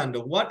están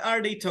hablando? What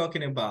are they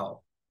talking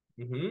about?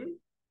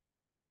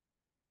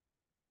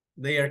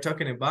 They are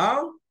talking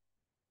about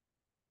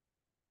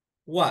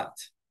what?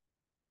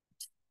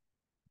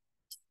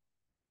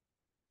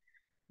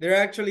 They're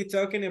actually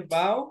talking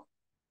about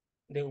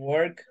The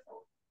work.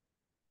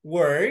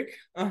 Work.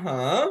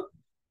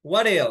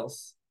 What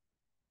else?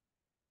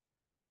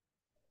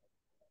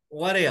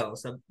 What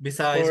else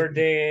besides? For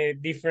the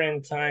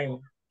different time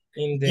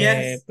in the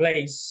yes.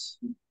 place.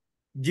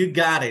 You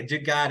got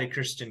it,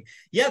 Christian.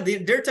 Yeah,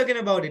 they're talking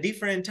about the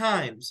different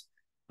times.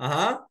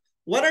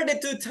 What are the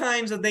two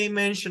times that they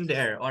mentioned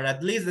there, or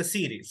at least the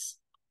cities?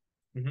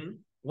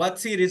 What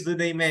cities do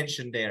they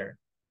mention there?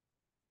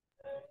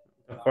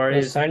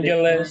 Los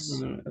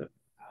Angeles.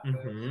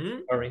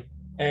 Sorry.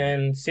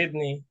 And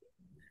Sydney.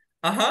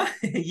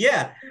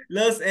 Yeah,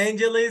 Los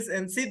Angeles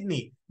and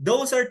Sydney.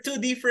 Those are two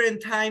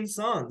different time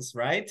zones,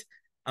 right?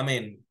 I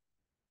mean,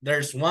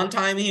 there's one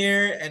time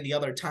here and the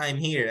other time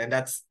here, and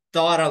that's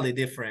totally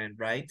different,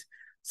 right?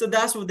 So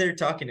that's what they're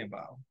talking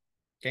about.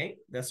 Okay,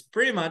 that's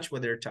pretty much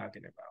what they're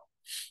talking about.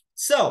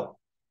 So,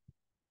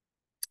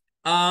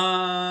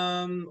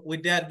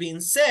 with that being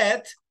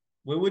said,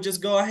 we will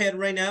just go ahead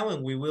right now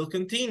and we will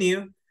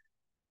continue.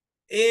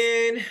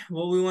 And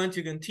what we want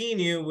to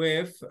continue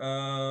with,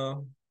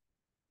 oh,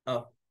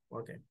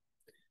 okay.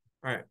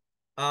 All right.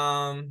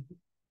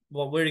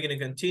 What we're gonna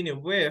continue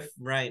with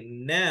right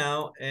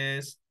now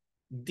is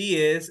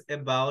this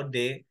about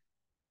the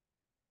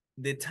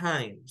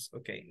times.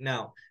 Okay,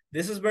 now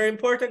this is very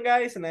important,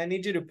 guys, and I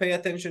need you to pay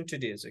attention to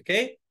this.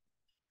 Okay,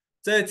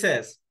 so it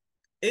says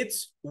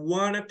it's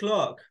 1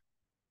 o'clock,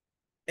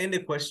 and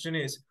the question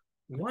is,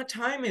 what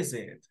time is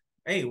it?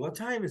 Hey, what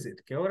time is it?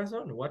 ¿Qué horas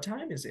son? What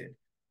time is it?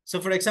 So,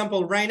 for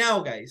example, right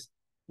now, guys,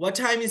 what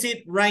time is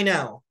it right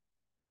now?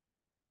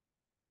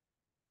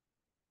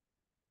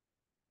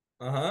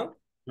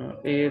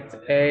 It's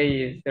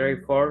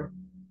 8:34.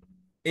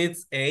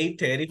 It's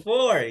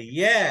 8:34.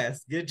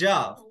 Yes, good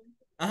job.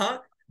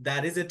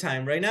 That is the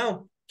time right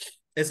now.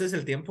 Ese es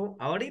el tiempo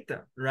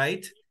ahorita,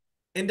 right?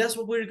 And that's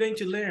what we're going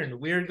to learn.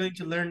 We are going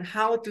to learn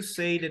how to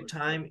say the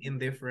time in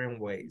different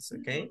ways,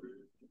 okay?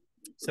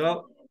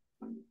 So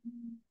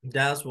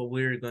that's what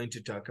we're going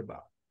to talk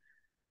about.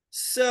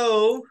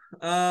 So,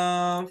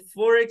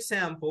 for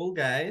example,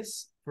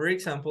 guys,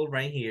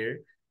 right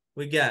here,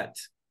 we got,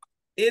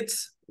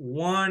 it's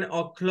 1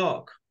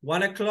 o'clock.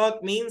 1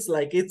 o'clock means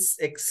like it's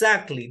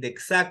exactly the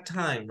exact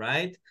time,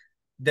 right?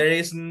 There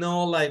is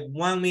no like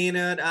 1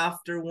 minute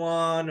after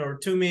 1 or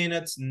 2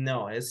 minutes.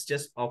 No, it's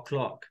just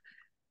o'clock.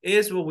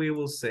 Is what we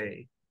will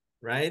say,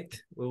 right?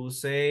 We will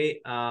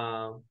say,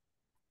 for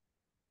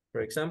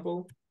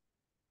example,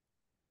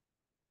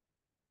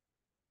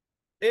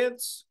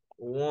 it's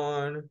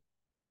 1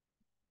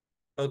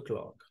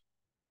 o'clock.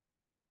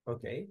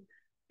 Okay.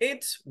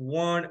 It's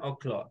 1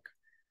 o'clock.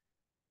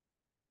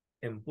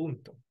 En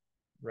punto,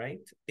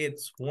 right?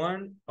 It's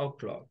 1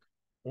 o'clock.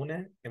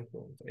 Una en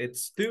punto.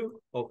 It's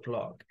 2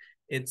 o'clock.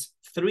 It's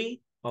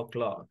 3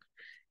 o'clock.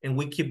 And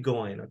we keep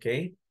going,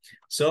 okay?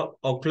 So,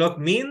 o'clock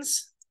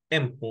means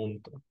en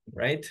punto,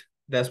 right?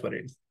 That's what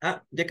it is.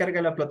 Ah, ya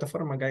carga la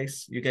plataforma,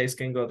 guys. You guys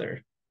can go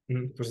there.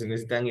 Por si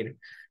necesitan ir.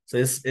 So,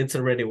 it's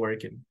already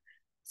working.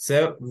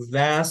 So,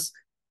 that's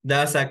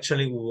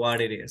actually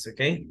what it is,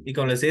 okay? Y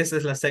como les decía, esta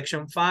es la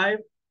section 5.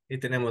 Y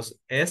tenemos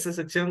esta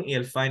sección y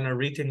el final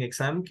written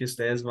exam que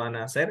ustedes van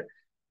a hacer.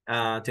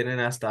 Tienen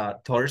hasta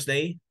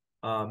Thursday,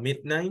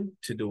 midnight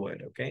to do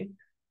it, okay?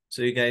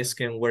 So you guys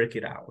can work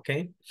it out,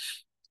 okay?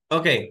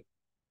 Okay.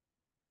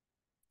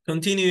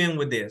 Continuing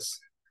with this.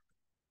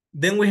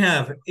 Then we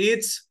have,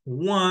 it's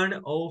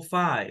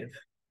 1:05.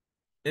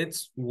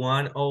 It's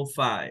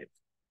 1:05.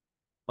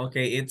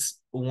 Okay, it's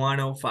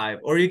 1:05.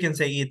 Or you can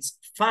say it's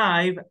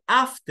 5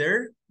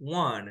 after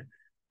 1.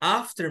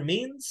 After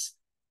means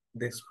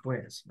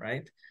después,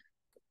 right?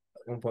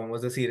 Como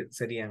podemos decir,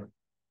 serían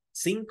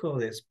 5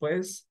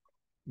 después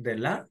de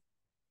la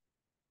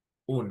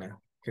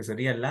 1, que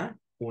sería la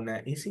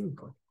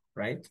 1:05,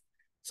 right?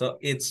 So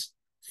it's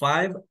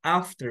 5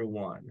 after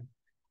 1.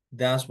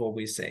 That's what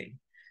we say.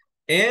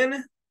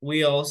 And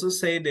we also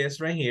say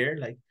this right here,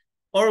 like,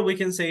 or we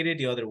can say it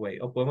the other way.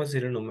 O podemos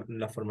decir en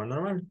la forma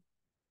normal.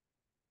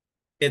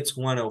 It's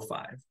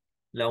 1:05.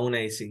 La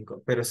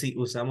 1:05. Pero sí,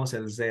 usamos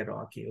el 0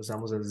 aquí.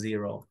 Usamos el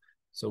 0.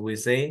 So we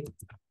say,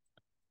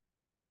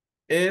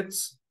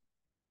 it's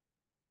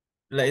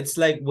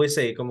like we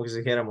say, como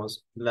si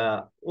dijéramos,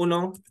 la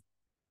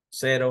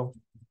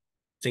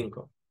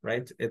 1:05,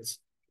 right? It's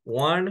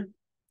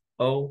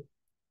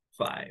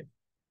 1:05.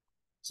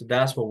 So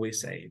that's what we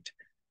say it.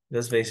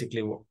 That's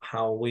basically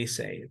how we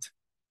say it.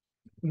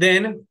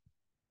 Then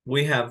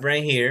we have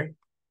right here,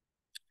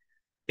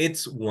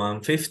 it's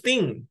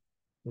 1:15,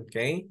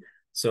 okay?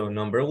 So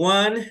number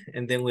 1,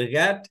 and then we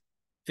got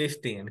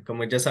 15.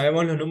 Como ya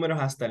sabemos los números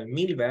hasta el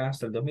 1000, ¿verdad?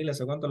 Hasta el 2000,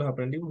 ¿hace cuánto los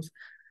aprendimos?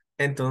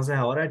 Entonces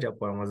ahora ya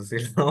podemos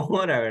decir la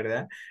hora,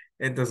 ¿verdad?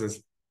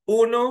 Entonces,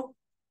 1,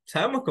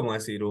 sabemos cómo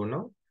decir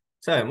 1,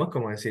 sabemos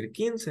cómo decir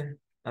 15.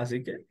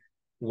 Así que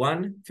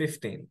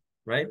 1:15,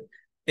 right?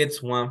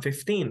 It's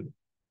 1:15.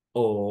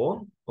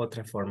 O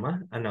otra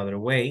forma, another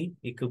way,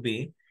 it could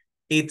be,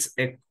 it's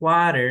a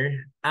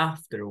quarter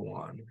after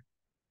 1.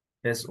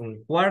 Es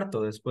un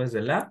cuarto después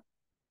de la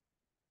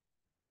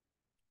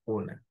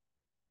 1,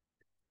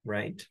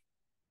 right?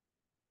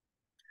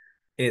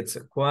 It's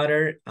a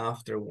quarter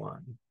after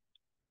 1.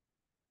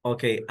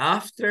 Okay,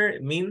 after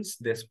means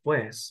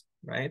después,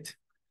 right?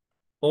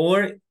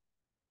 Or,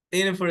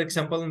 and for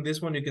example, in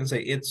this one, you can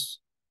say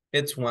it's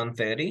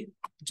 1:30,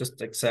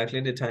 just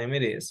exactly the time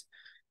it is.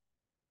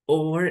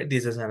 Or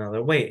this is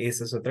another way.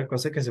 Esa es otra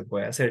cosa que se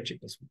puede hacer,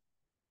 chicos.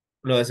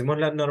 Lo decimos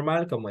la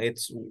normal como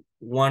it's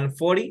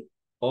 1:40,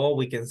 or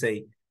we can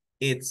say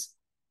it's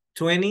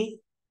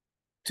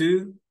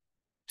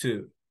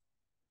 20:02.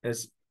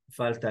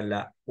 Falta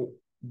la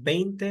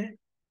 20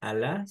 a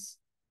las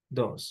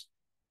 2.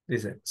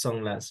 Dice,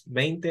 son las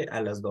 20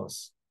 a las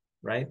 2,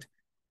 right?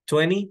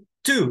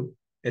 22,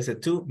 ese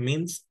 2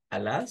 means a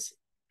las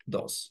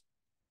 2.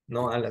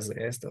 No a las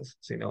de estas,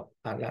 sino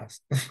a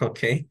las,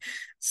 okay?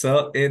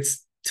 So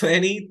it's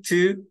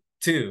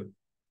 22:02,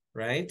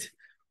 right?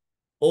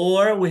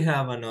 Or we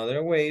have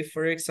another way,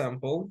 for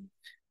example,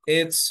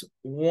 it's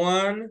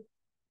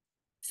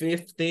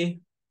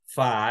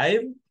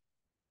 1:55,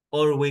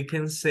 or we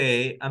can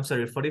say,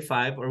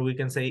 45, or we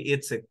can say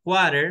it's a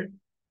quarter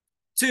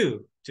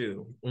to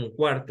 2, un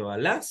cuarto a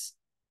las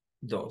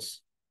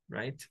 2,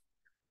 right?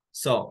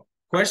 So,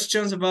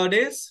 questions about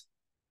this?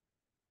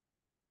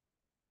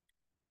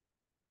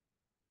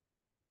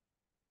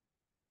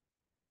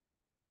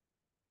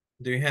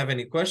 Do you have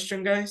any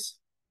question, guys?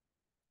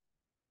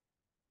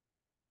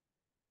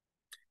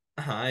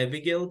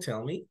 Abigail,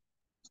 tell me.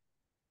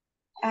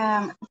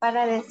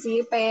 Para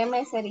decir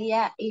PM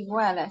sería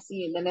igual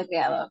así,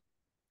 deletreador.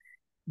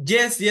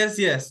 Yes.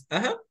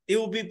 It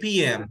will be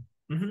PM.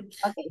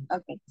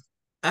 Okay.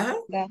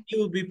 It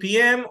will be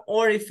PM,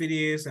 or if it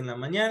is en la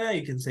mañana,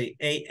 you can say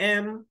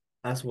AM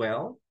as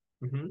well.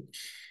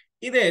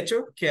 Y de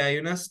hecho, que hay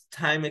unas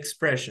time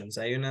expressions,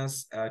 hay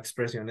unas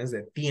expresiones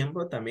de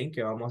tiempo también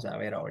que vamos a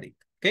ver ahorita,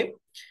 okay?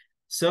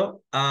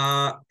 So,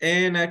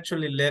 and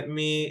actually, let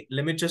me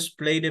just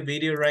play the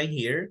video right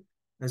here,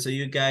 and so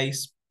you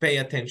guys pay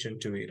attention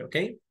to it,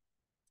 okay?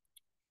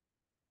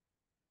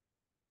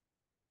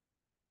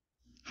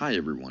 Hi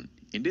everyone.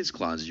 In this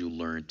class, you'll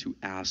learn to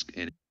ask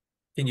and...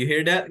 Can you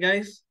hear that,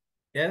 guys?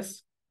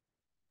 Yes?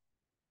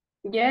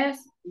 Yes.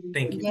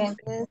 Thank you. Yes.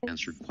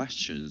 answer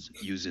questions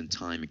using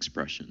time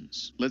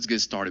expressions. Let's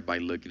get started by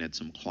looking at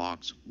some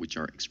clocks which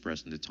are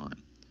expressing the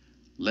time.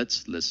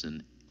 Let's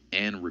listen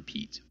and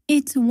repeat.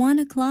 It's 1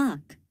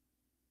 o'clock.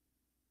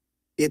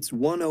 It's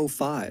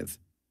 1:05.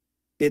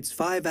 It's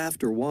 5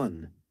 after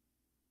 1.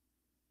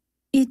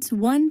 It's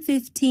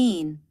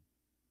 1:15.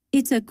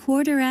 It's a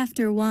quarter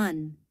after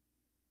 1.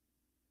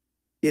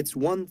 It's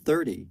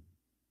 1:30.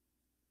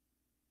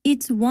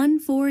 It's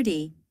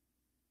 1:40.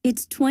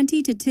 It's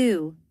 20 to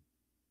 2.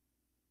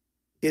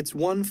 It's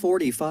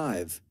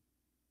 1:45.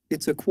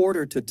 It's a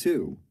quarter to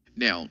 2.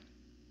 Now,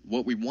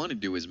 what we want to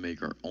do is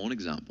make our own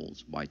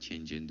examples by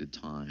changing the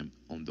time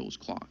on those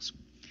clocks.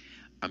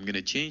 I'm going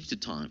to change the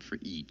time for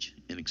each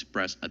and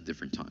express a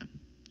different time.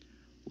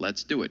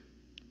 Let's do it.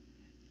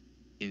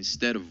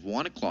 Instead of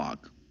 1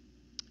 o'clock,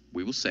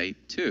 we will say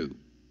 2.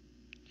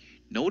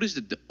 Notice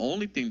that the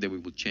only thing that we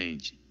will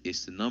change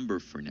is the number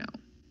for now.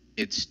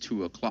 It's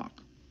 2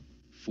 o'clock.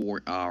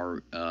 For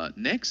our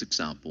next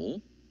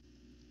example,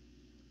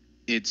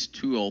 it's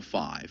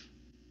 2:05.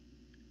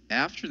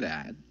 After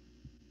that,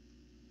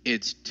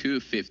 it's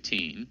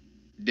 2:15.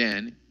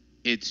 Then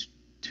it's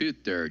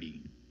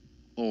 2:30,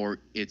 or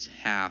it's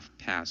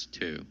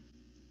 2:30.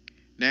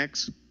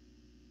 Next,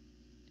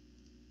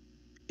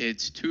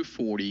 it's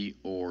 2:40,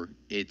 or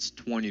it's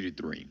 20 to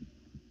 3.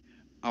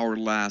 Our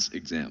last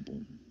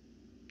example,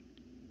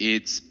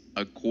 it's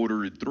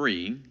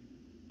 2:45,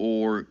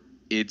 or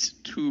it's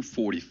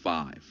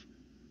 2:45.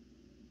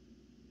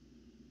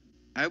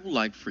 I would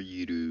like for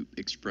you to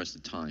express the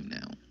time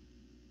now.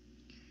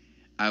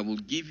 I will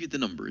give you the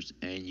numbers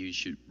and you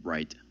should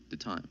write the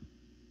time.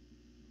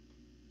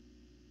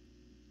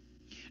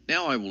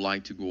 Now I would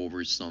like to go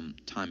over some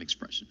time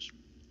expressions.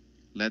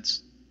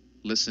 Let's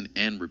listen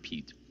and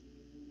repeat.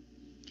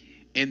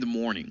 In the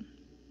morning,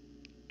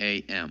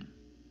 AM.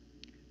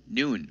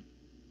 Noon,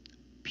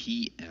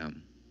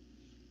 PM.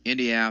 In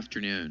the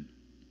afternoon,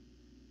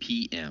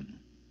 PM.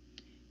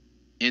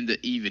 In the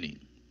evening,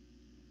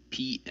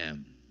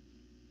 PM.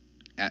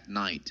 At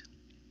night,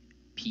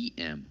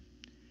 PM.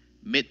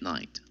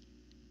 Midnight,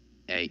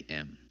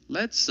 AM.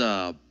 Let's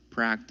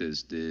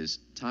practice these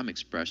time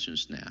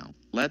expressions now.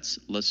 Let's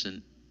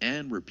listen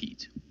and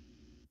repeat.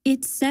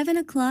 It's 7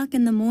 o'clock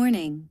in the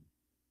morning.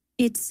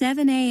 It's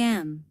 7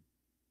 a.m.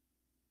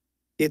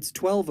 It's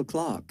 12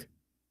 o'clock.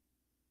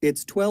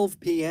 It's 12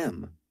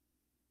 p.m.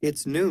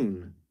 It's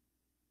noon.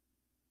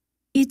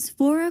 It's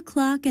 4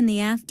 o'clock in the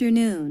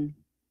afternoon.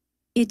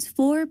 It's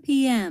 4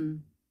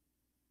 p.m.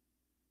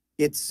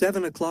 It's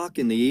 7 o'clock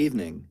in the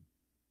evening.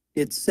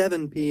 It's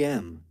 7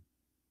 p.m.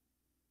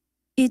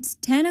 It's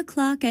 10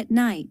 o'clock at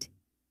night.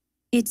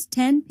 It's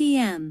 10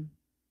 p.m.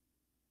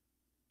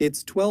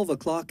 It's 12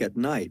 o'clock at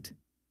night.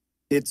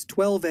 It's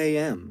 12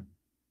 a.m.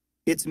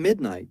 It's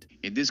midnight.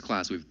 In this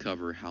class, we've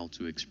covered how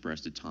to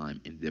express the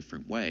time in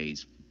different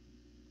ways.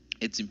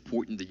 It's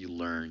important that you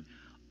learn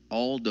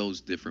all those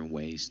different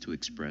ways to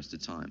express the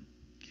time.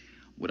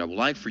 What I would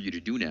like for you to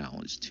do now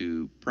is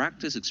to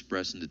practice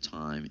expressing the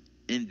time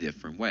in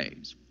different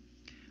ways.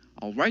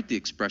 I'll write the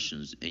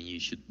expressions and you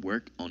should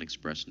work on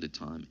expressing the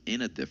time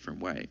in a different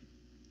way.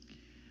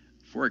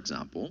 For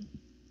example,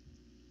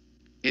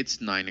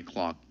 it's 9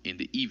 o'clock in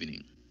the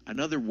evening.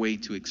 Another way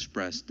to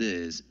express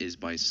this is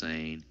by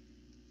saying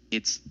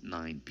it's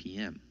 9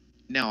 p.m.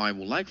 Now I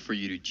would like for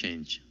you to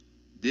change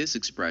these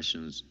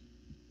expressions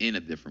in a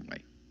different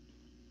way.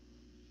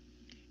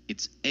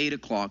 It's 8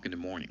 o'clock in the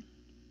morning.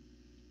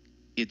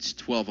 It's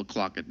 12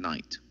 o'clock at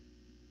night.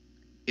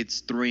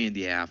 It's 3 in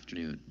the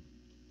afternoon.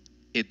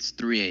 It's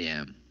 3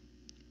 a.m.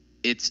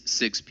 It's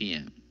 6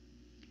 p.m.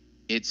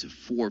 It's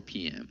 4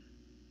 p.m.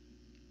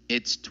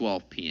 It's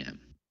 12 p.m.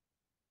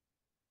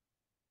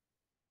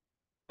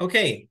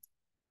 Okay.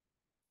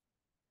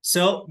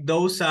 So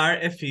those are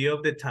a few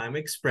of the time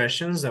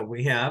expressions that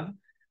we have,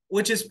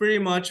 which is pretty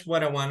much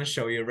what I want to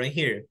show you right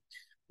here.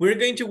 We're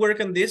going to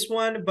work on this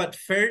one, but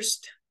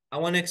first I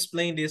want to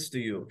explain this to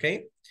you,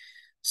 okay?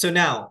 So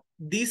now,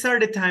 these are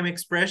the time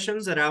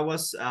expressions that I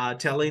was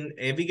telling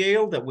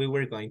Abigail that we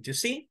were going to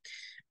see.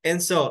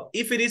 And so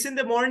if it is in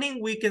the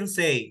morning, we can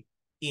say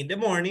in the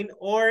morning,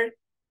 or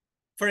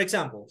for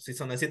example, si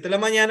son las 7 de la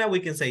mañana,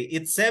 we can say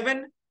it's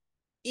 7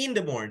 in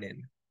the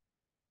morning.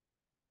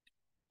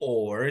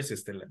 Or si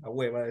usted le da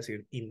hueva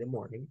decir in the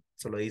morning,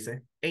 solo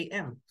dice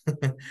a.m.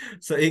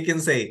 So you can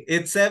say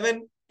it's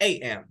 7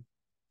 a.m.,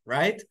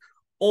 right?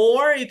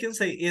 Or you can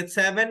say it's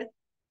 7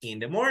 in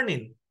the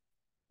morning.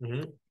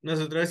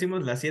 Nosotros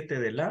decimos las 7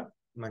 de la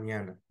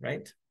mañana,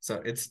 right?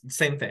 So it's the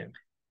same thing.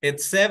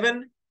 It's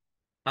 7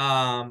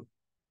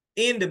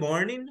 in the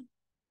morning,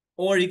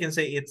 or you can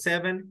say it's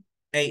 7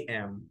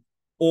 a.m.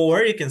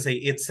 Or you can say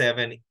it's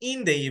 7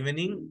 in the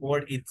evening,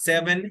 or it's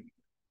 7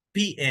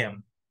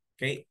 p.m.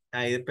 Okay,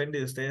 ahí depende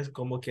de ustedes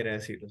cómo quiere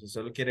decirlo. Si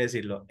solo quiere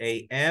decirlo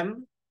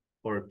a.m.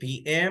 or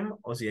p.m.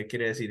 o si ya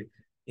quiere decir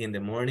in the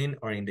morning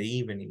or in the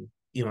evening.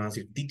 Y van a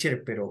decir,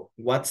 teacher, pero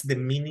what's the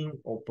meaning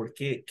o por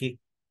qué?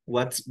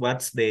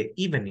 What's the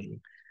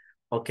evening?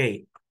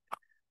 Ok.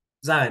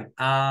 Saben,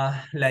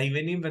 la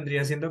evening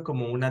vendría siendo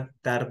como una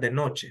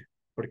tarde-noche,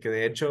 porque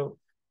de hecho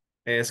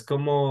es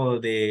como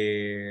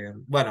de,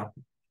 bueno,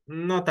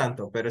 no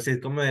tanto, pero sí es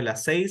como de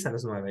las 6 a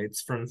las 9.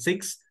 It's from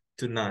 6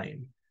 to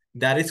 9.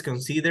 That is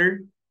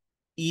considered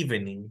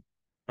evening.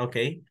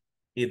 Okay.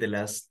 Y de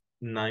las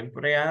 9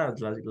 por allá,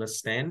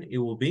 las 10, it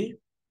will be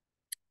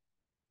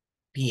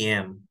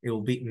PM. It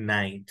will be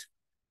night.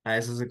 A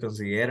eso se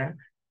considera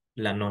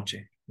la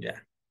noche. Ya. Yeah.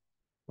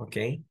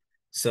 Okay.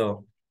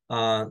 So,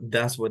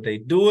 That's what they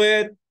do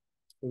it.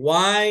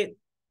 Why?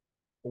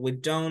 We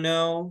don't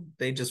know.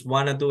 They just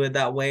want to do it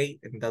that way,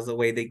 and that's the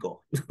way they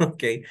go.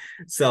 Okay.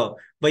 So,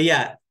 but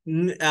yeah,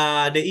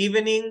 the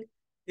evening,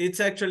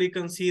 it's actually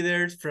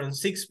considered from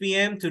 6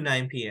 p.m. to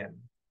 9 p.m.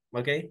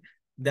 Okay.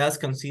 That's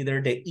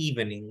considered the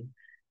evening.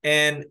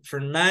 And for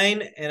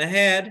 9 and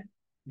ahead,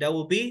 that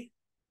will be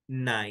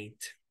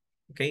night.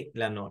 Okay.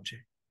 La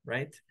noche.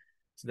 Right.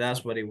 So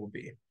that's what it will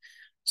be.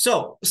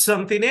 So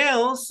something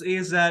else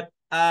is that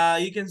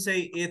you can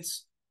say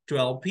it's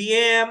 12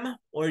 p.m.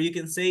 or you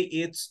can say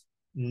it's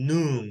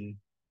noon,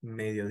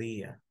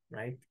 mediodía,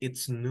 right?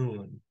 It's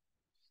noon,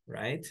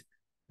 right?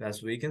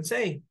 That's what you can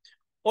say.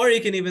 Or you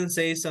can even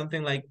say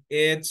something like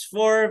it's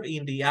 4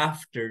 in the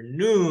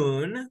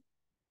afternoon,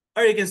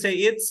 or you can say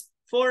it's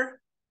 4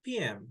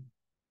 p.m.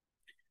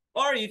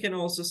 Or you can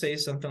also say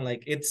something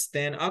like it's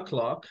 10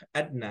 o'clock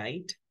at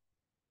night,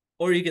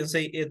 or you can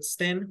say it's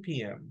 10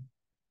 p.m.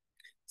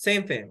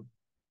 Same thing.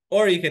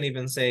 Or you can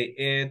even say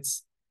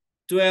it's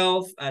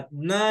 12 at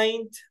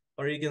night,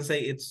 or you can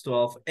say it's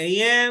 12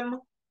 a.m.,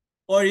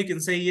 or you can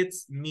say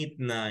it's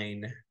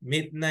midnight.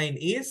 Midnight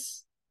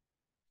is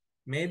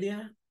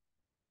media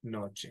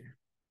noche,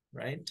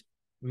 right?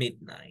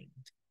 Midnight.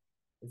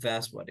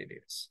 That's what it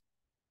is.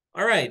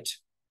 All right.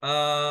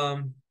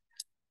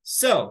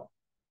 So,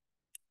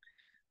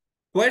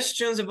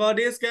 questions about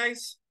this,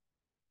 guys?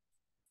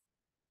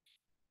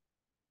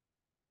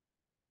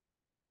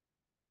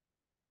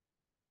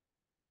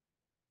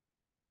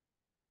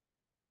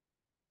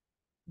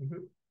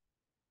 Mm-hmm.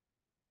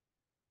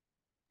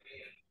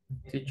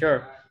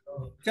 Teacher.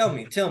 Tell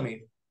me.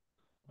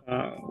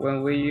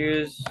 When we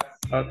use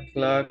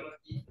o'clock,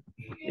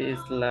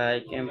 it's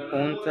like en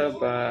punto,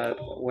 but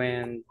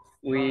when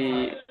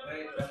we,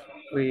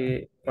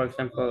 for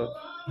example,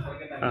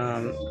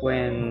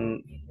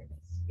 when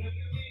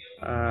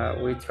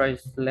we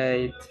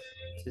translate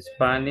to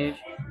Spanish,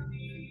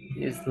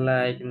 it's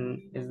like,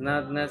 it's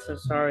not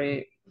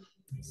necessary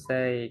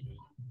say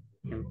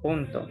en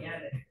punto.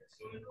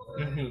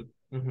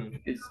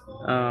 It's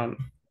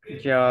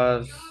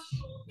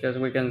just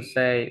we can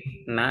say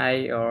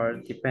night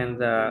or depends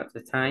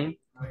the time.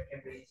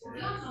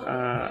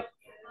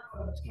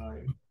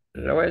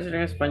 Lo voy a decir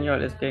en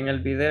español, es que en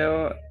el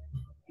video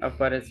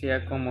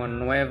aparecía como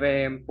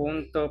 9 en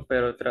punto,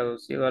 pero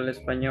traducido al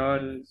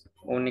español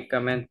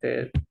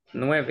únicamente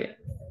 9.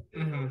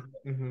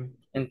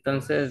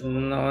 Entonces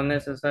no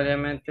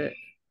necesariamente,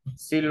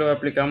 si lo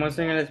aplicamos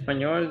en el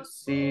español,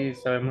 sí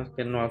sabemos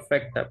que no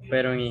afecta,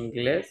 pero en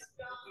inglés.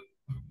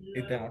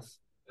 It does.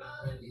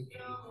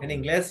 In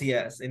English,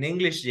 yes. In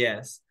English,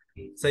 yes.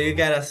 So you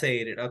gotta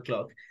say it,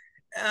 o'clock.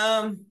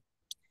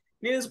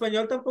 Ni en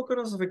español tampoco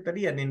nos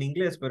afectaría, ni en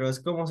inglés, pero es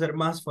como ser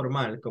más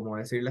formal, como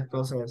decir las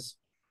cosas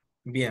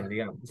bien,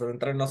 digamos. O sea,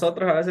 entre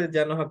nosotros a veces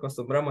ya nos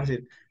acostumbramos a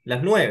decir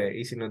las 9,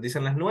 y si nos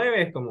dicen las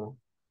 9 es como,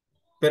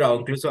 pero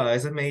incluso a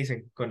veces me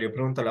dicen, cuando yo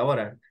pregunto la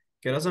hora,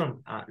 ¿qué hora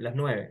son? Ah, las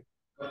 9.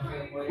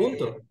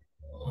 Punto.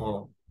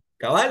 O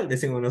cabal,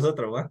 decimos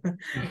nosotros, ¿va?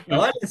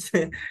 Cabal.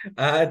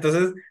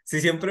 Entonces, si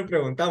siempre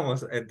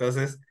preguntamos,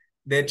 entonces,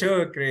 de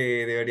hecho,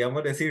 que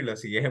deberíamos decirlo,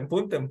 si es en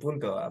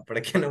punto, ¿va?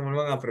 Para que no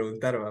vuelvan a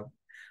preguntar, ¿va?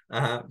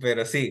 Ajá,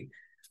 pero sí.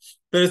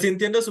 Pero sí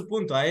entiendo su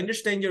punto. I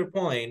understand your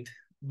point,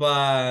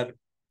 but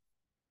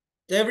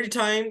every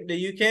time that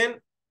you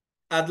can,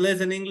 at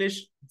least in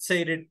English,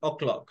 say it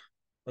o'clock,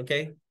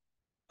 okay?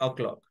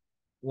 O'clock.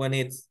 When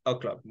it's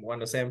o'clock.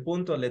 Cuando sea en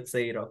punto, let's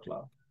say it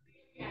o'clock.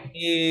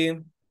 Y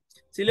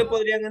sí le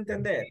podrían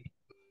entender,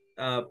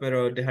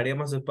 pero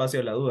dejaríamos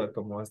espacio a la duda,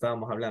 como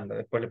estábamos hablando.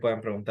 Después le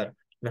pueden preguntar,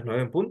 ¿las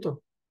 9 en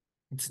punto?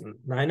 It's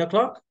 9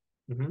 o'clock?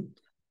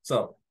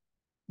 So,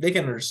 they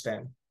can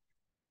understand.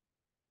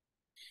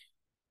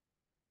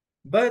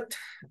 But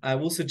I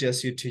will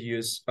suggest you to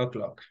use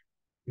o'clock.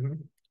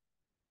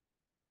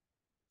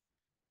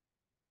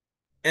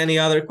 Any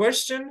other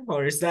question,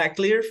 or is that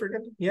clear for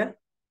them? Yeah?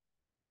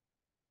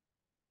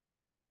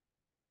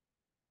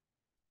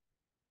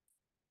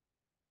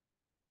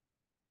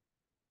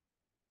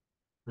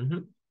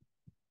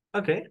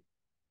 Okay.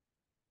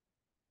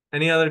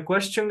 Any other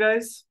question,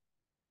 guys?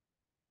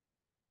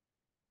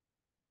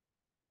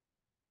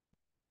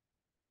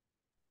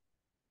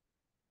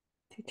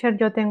 Teacher,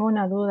 yo tengo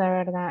una duda,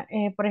 ¿verdad?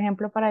 Por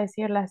ejemplo, para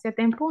decir las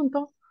 7 en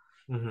punto,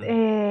 por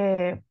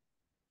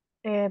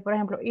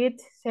ejemplo,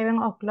 it's 7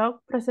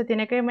 o'clock, pero se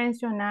tiene que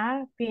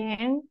mencionar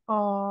bien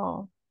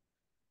o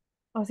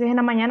si es en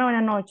la mañana o en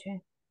la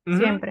noche,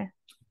 siempre.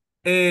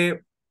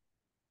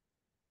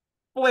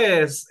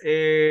 Pues,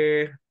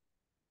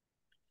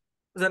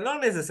 o sea, no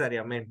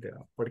necesariamente,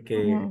 ¿no?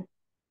 Porque,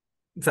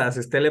 o sea, si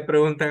usted le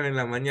preguntan en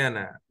la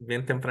mañana,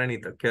 bien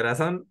tempranito, ¿qué horas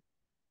son?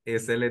 Y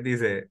usted les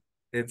dice,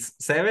 it's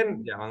 7,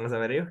 ya van a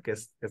saber ellos que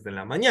es de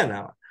la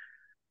mañana, ¿va?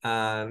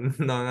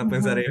 No van a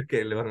pensar ellos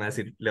que le van a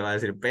decir, le va a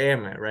decir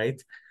PM,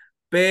 right?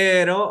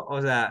 Pero,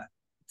 o sea,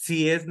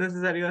 si es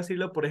necesario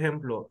decirlo, por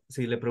ejemplo,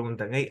 si le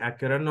preguntan, hey, ¿a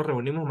qué hora nos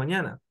reunimos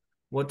mañana?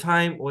 What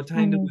time do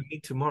we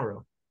meet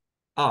tomorrow?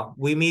 Oh,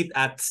 we meet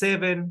at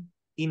 7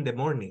 in the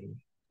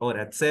morning. or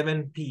at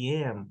 7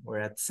 p.m. or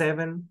at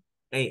 7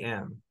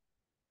 a.m.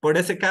 Por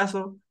ese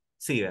caso,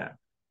 sí, ¿verdad?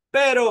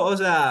 Pero, o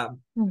sea,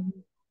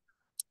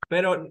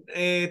 pero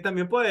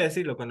también puede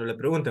decirlo cuando le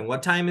pregunten,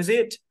 what time is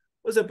it?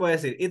 Usted puede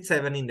decir, it's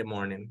 7 in the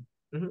morning.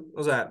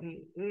 O sea,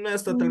 no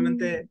es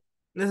totalmente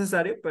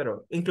necesario,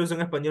 pero incluso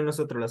en español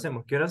nosotros lo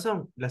hacemos. ¿Qué horas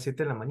son? Las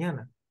 7 de la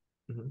mañana.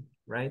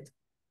 Right?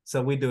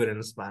 So we do it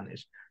in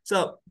Spanish.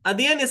 So at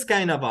the end it's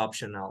kind of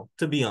optional,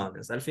 to be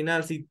honest. Al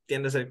final sí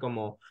tiende a ser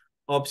como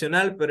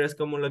opcional, pero es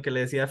como lo que le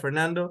decía a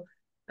Fernando.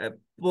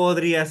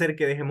 Podría ser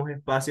que dejemos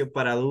espacio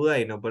para duda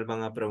y no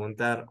vuelvan a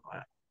preguntar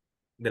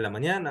de la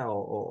mañana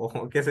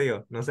o qué sé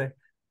yo, no sé.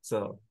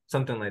 So,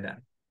 something like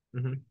that.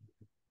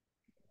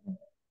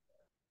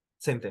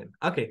 Same thing.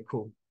 Okay,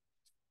 cool.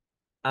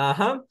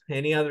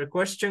 Any other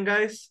question,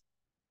 guys?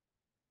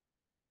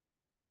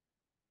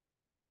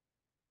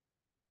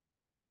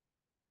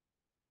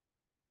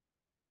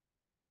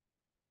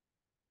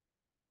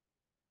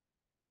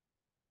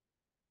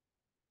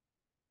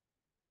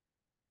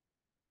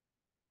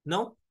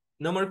 No?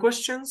 No more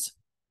questions?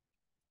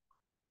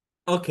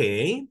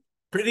 Okay,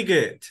 pretty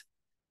good.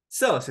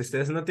 So, si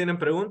ustedes no tienen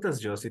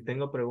preguntas, yo sí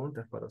tengo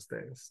preguntas para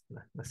ustedes.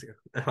 No es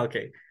cierto.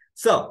 Okay.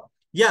 So,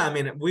 yeah, I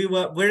mean,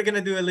 we're going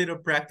to do a little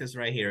practice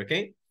right here,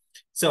 okay?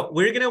 So,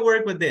 we're going to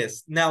work with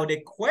this. Now,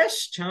 the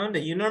question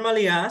that you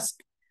normally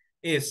ask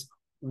is,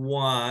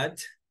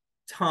 what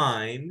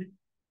time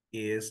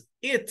is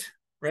it,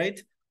 right?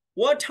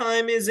 What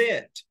time is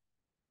it?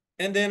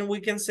 And then we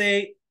can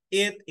say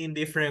it in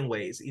different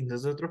ways. Y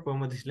nosotros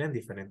podemos decirlo en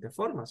diferentes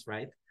formas,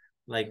 right?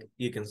 Like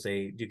you can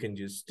say, you can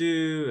use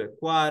to, a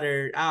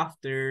quarter,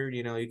 after,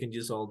 you know, you can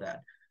use all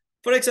that.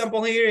 For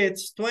example, here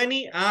it's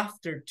 20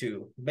 after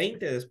 2, 20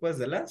 después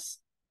de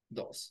las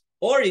 2.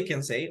 Or you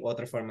can say,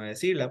 otra forma de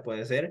decirla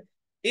puede ser,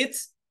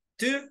 it's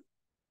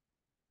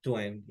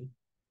 2:20,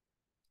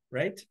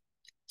 right?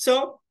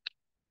 So,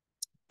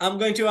 I'm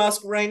going to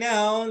ask right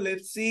now,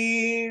 let's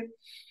see,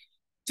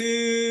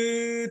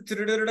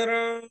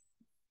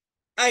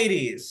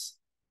 Iris,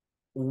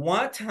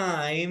 what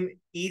time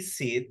is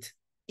it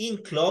in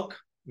clock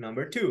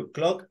number 2?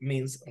 Clock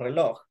means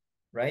reloj,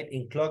 right?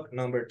 In clock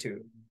number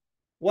 2.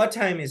 What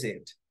time is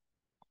it?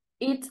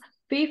 It's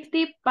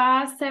 50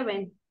 past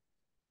 7.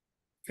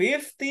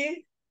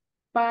 50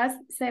 past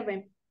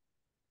 7.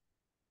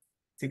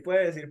 Sí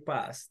puede decir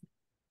past.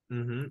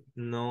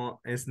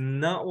 No, it's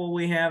not what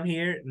we have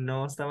here.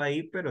 No estaba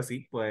ahí, pero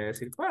sí puede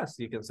decir past.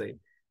 You can say,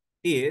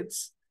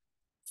 it's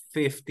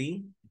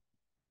 50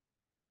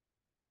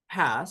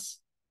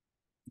 past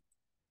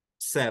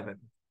 7.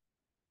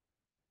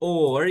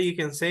 Or you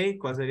can say,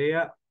 ¿cuál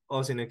sería?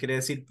 O si no quiere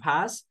decir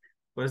past,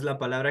 pues la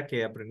palabra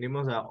que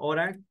aprendimos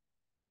ahora,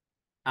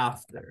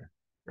 after,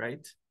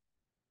 right?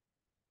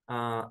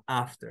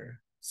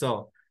 After.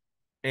 So,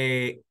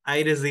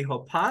 Aires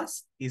dijo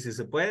past, y si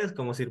se puede, es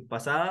como decir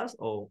pasadas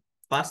o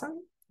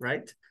pasan,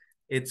 right?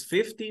 It's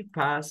 50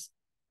 past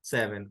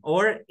 7.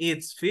 Or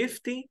it's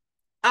 50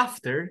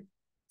 after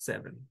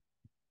 7.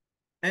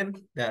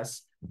 And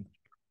that's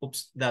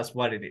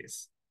what it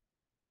is.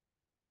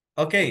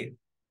 Okay.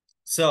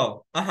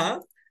 So,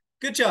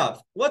 good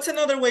job. What's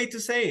another way to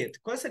say it?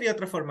 ¿Cuál sería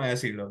otra forma de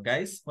decirlo,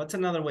 guys? What's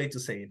another way to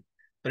say it?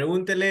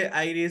 Pregúntele,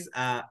 Iris,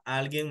 a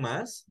alguien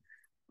más.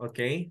 Ok.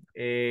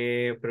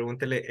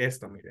 Pregúntele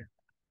esto, mire.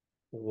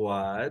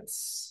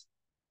 What's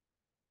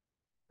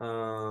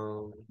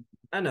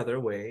another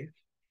way?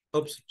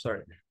 Oops,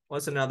 sorry.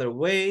 What's another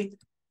way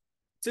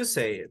to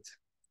say it?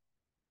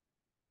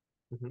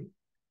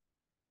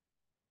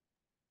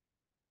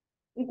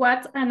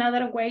 What's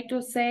another way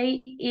to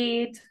say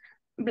it,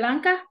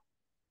 Blanca?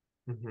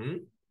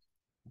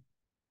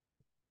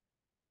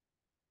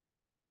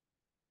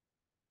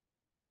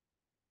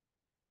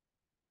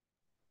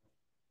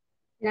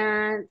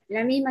 La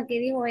misma que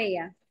dijo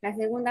ella, la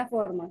segunda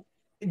forma.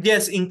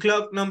 Yes, in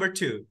clock number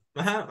 2.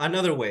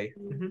 Another way.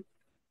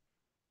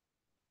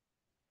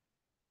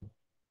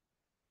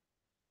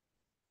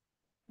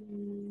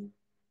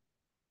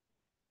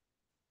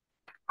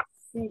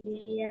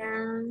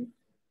 Sería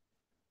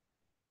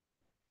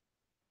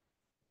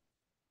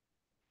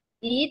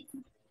it.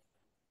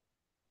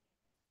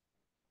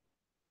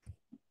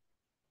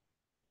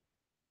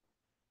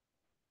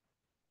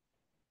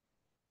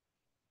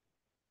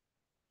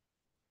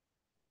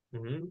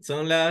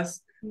 Son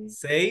las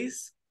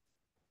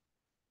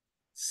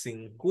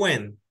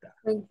 6:50.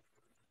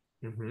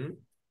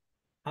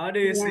 How do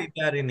you say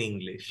that in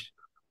English?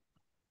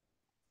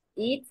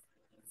 It,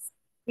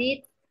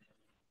 sit,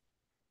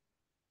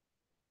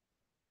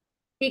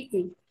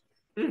 50.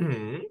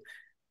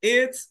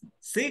 It's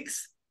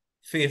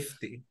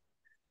 6:50.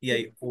 Y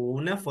hay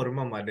una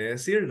forma más de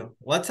decirlo.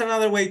 What's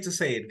another way to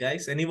say it,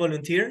 guys? Any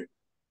volunteer?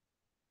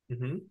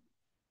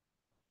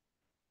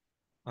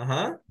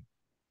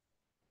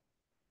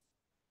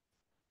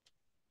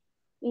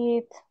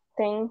 It's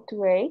 10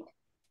 to 8.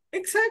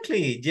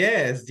 Exactly.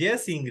 Yes,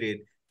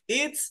 Ingrid.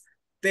 It's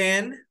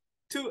 10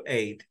 to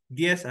 8.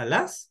 10 a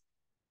las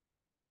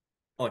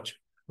 8,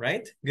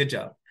 right? Good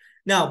job.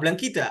 Now,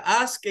 Blanquita,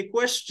 ask a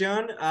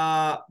question,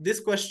 this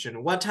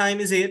question. What time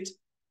is it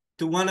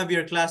to one of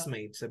your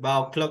classmates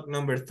about clock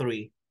number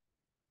 3?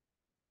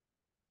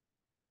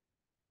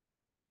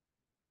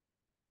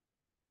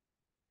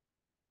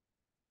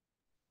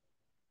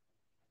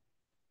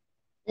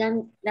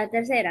 La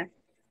tercera.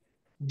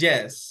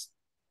 Yes.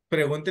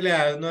 Pregúntele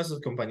a uno de sus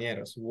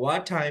compañeros.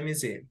 What time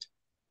is it?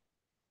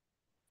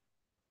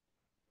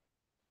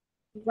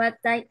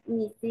 What time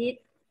is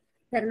it,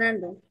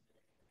 Fernando?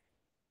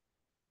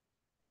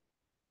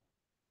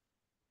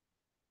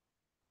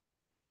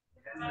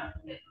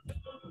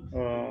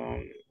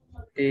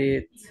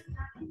 It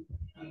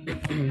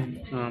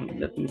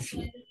let me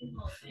see.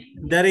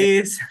 That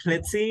is,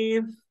 let's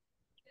see,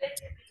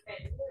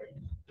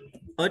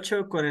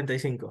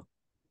 8:45.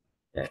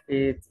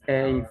 It's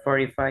a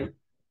 45.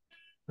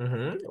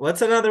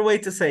 What's another way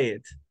to say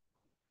it?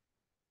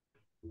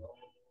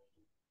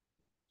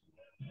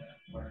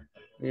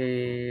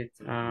 It's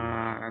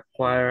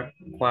quarter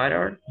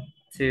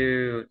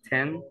to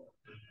 10.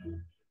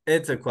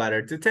 It's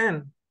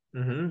 9:45.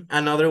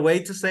 Another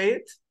way to say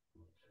it?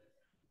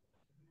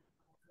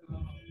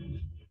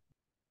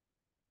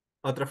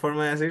 Otra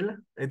forma de decirlo?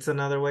 It's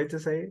another way to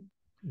say it.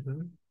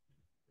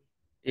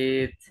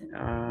 It's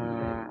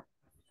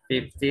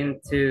 15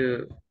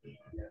 to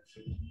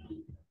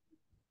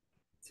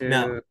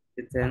No.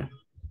 10.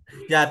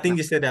 Yeah, I think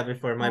you said that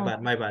before. My Oh.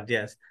 bad.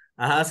 Yes.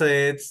 So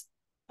it's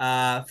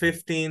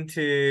 15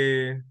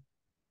 to,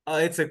 oh,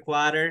 it's a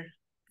quarter.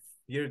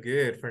 You're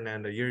good,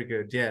 Fernando. You're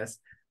good. Yes.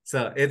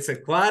 So it's a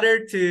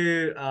quarter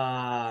to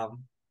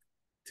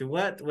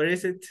what? Where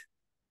is it?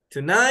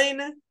 To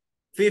 9,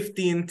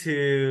 15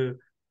 to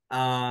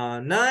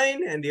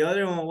 9, and the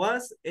other one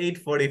was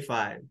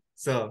 8:45.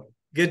 So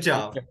good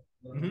job.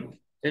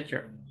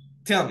 Teacher.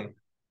 Tell me.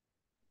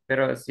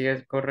 Pero si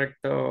es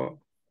correcto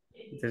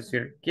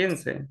decir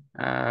 15,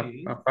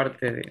 Sí.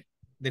 aparte de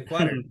The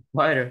quarter.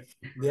 quarter.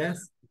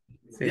 Yes.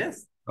 Sí.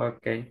 Yes.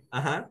 Ok.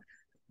 Ajá.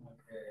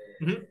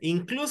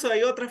 Incluso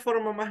hay otra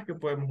forma más que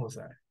podemos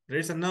usar. There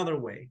is another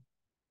way.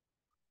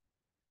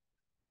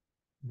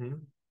 No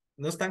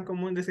es tan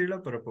común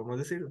decirlo, pero podemos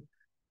decirlo.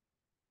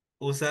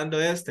 Usando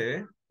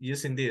este,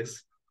 using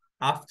this,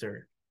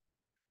 after.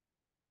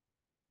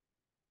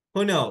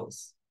 Who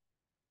knows?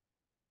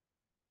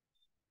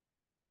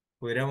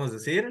 Podríamos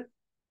decir,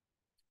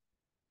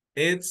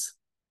 it's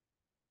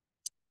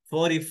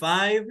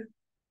 45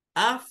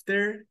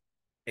 after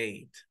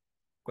 8.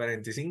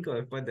 45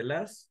 después de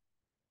las,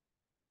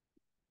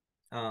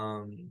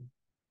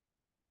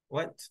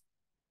 what?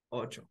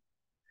 8.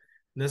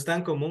 No es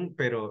tan común,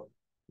 pero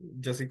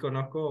yo sí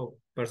conozco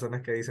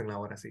personas que dicen la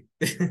hora así.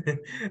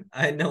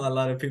 I know a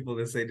lot of people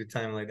that say the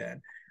time like that.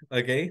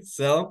 Okay,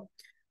 so,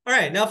 all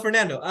right, now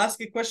Fernando,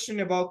 ask a question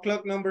about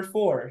clock number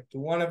 4 to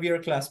one of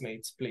your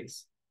classmates,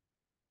 please.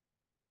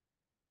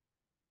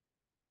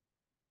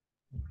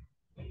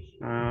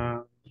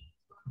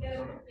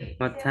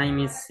 What time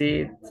is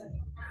it,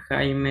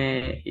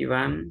 Jaime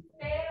Ivan,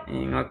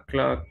 in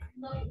o'clock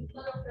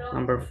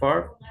number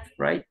 4,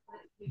 right?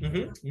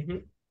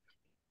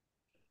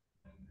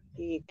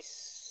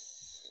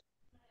 It's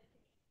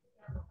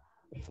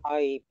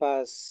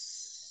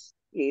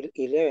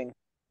 5:11.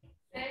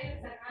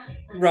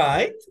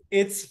 Right,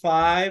 it's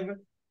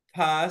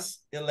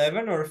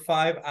 5:11 or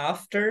 5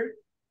 after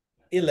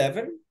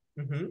 11.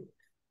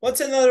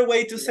 What's another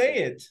way to say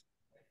it?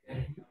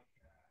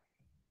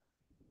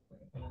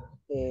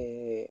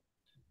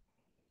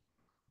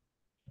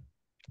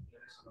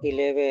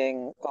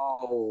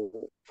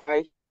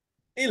 11:05.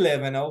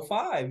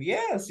 11:05.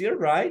 Yes, you're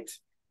right.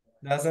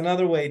 That's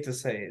another way to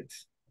say it.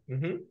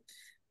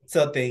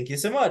 So thank you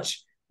so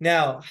much.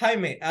 Now,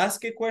 Jaime,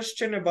 ask a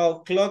question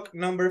about clock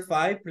number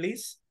 5,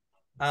 please.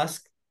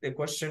 Ask the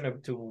question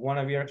to one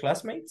of your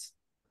classmates.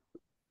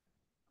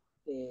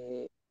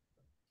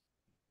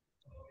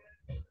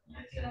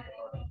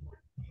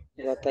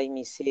 What time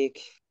is it?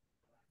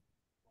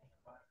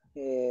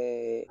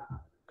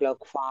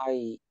 Clock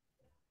 5.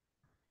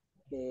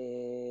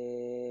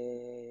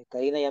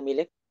 Karina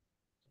Yamile.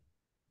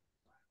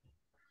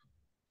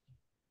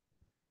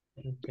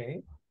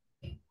 Okay.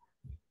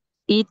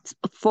 It's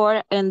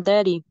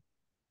 4:30.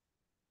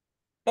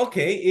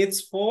 Okay,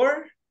 it's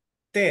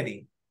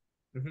 4:30.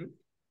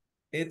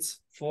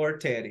 It's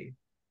 4:30.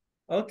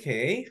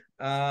 Okay.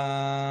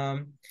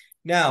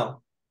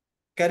 Now,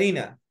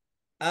 Karina,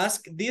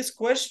 ask this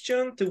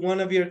question to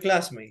one of your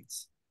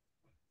classmates.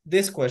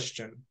 This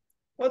question.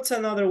 What's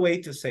another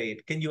way to say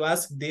it? Can you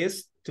ask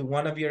this to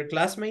one of your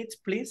classmates,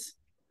 please?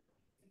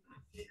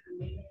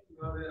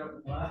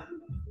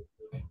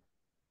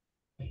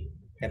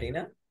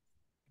 Karina,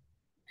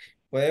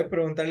 ¿puede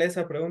preguntarle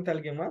esa pregunta a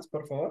alguien más,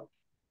 por favor?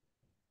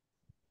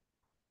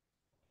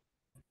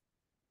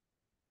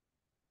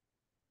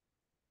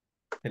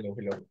 Hello.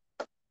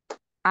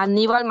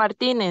 Aníbal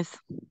Martínez.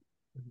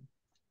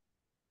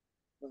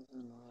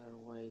 Another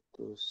way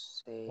to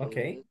say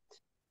Okay. it.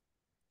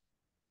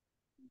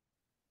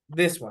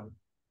 This one,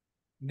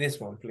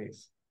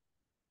 please.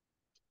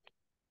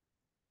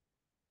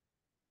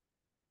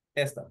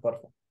 Esta, por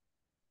favor.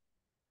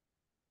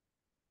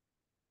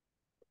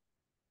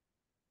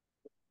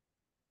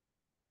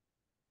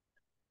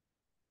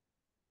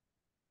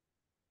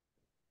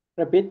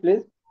 Repeat,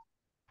 please.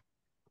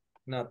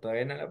 No,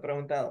 todavía no lo he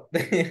preguntado.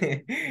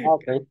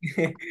 Okay.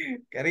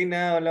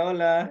 Karina, hola,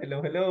 hola.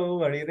 Hello,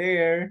 hello. Are you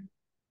there?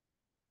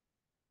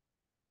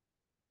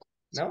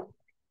 ¿No?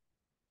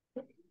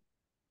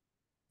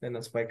 Se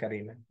nos fue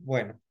Karina.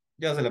 Bueno,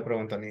 yo se lo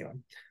pregunto a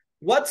Aníbal.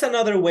 What's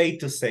another way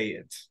to say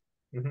it?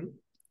 Ujú.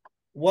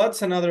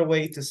 What's another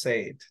way to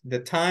say it? The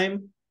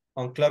time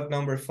on clock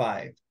number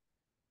 5.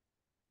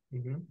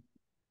 Ujú.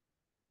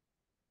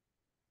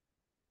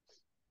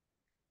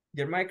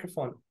 Your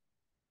microphone.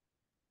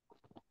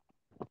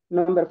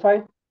 Number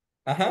 5.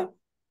 Ajá.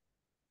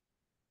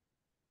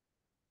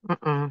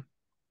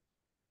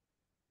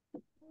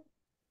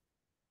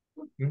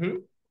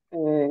 Ujú.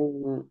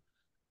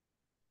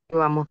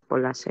 Vamos por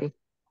la 6.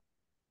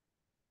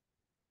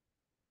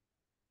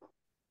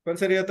 ¿Cuál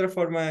sería otra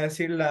forma de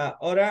decir la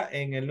hora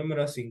en el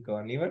número 5,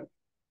 Aníbal?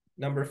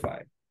 Number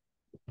 5.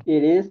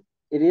 It is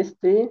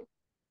 3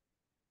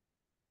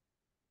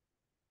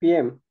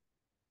 p.m.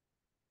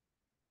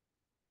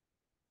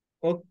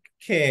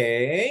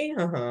 Okay.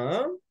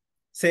 Uh-huh.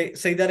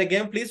 Say that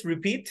again, please.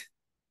 Repeat.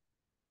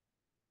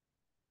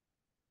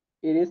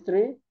 It is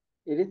 3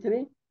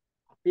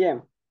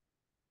 p.m.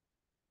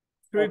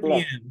 3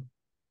 o'clock. p.m.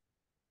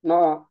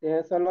 No,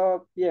 es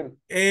solo p.m.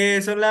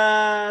 Son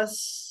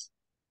las...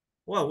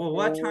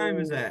 what time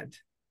is Eh, that?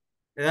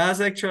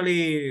 That's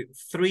actually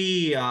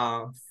 3...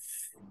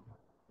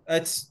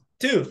 it's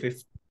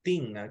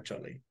 2:15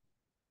 actually.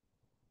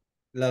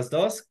 Las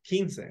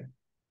 2:15.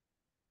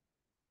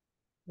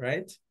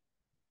 Right?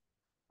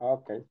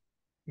 okay.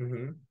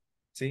 Ujú.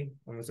 Sí,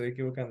 no me estoy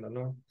equivocando,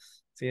 ¿no?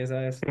 Sí,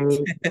 esa es. Son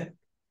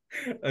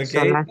Ok.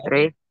 las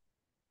 3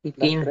 y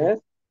Las 15. 3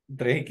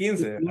 3:15. y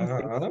 15.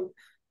 Ajá.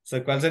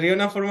 So, ¿cuál sería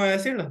una forma de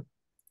decirlo?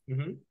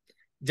 Ujú.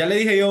 Ya le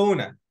dije yo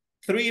una.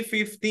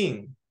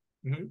 3:15.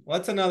 Ujú.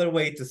 What's another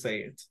way to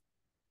say it?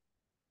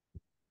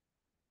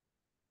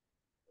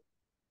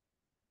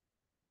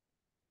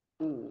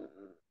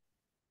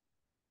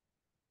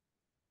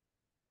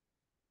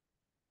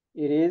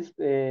 It is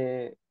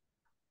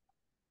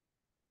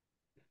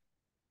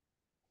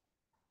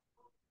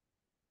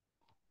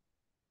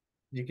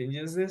You can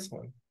use this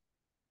one.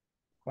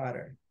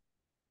 Quarter.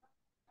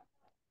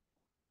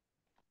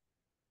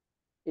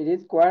 it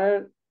is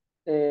quarter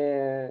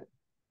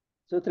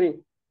to 3.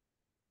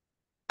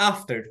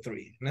 After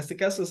 3. En este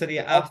caso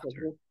sería After after.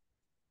 3.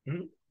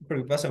 Ujú.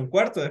 Porque pasa un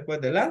cuarto después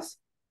de las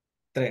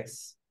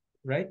 3.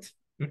 Right?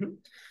 Ujú.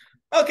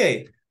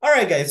 Okay. All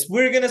right, guys.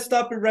 We're going to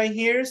stop it right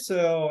here.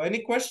 So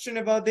any question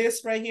about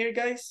this right here,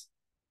 guys?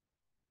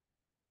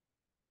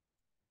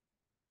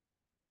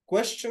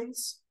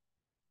 Questions?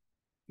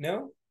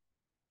 No?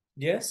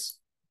 Yes?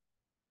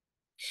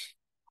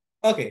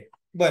 Ok.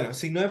 Bueno,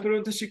 si no hay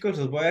preguntas, chicos,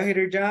 los voy a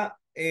ir ya.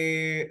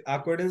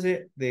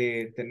 Acuérdense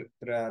de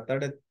tratar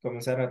de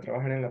comenzar a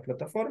trabajar en la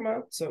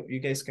plataforma. So you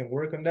guys can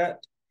work on that.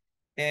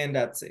 And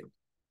that's it.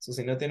 So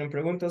si no tienen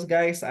preguntas,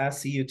 guys, I'll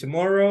see you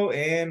tomorrow.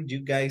 And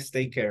you guys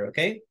take care,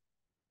 okay?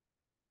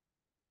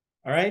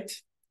 All right?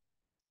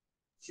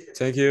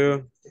 Thank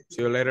you.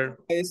 See you later.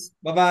 Guys,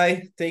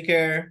 bye-bye. Take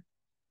care.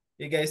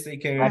 You guys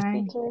take care.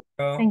 Bye.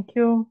 Thank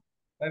you.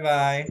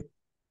 Bye-bye.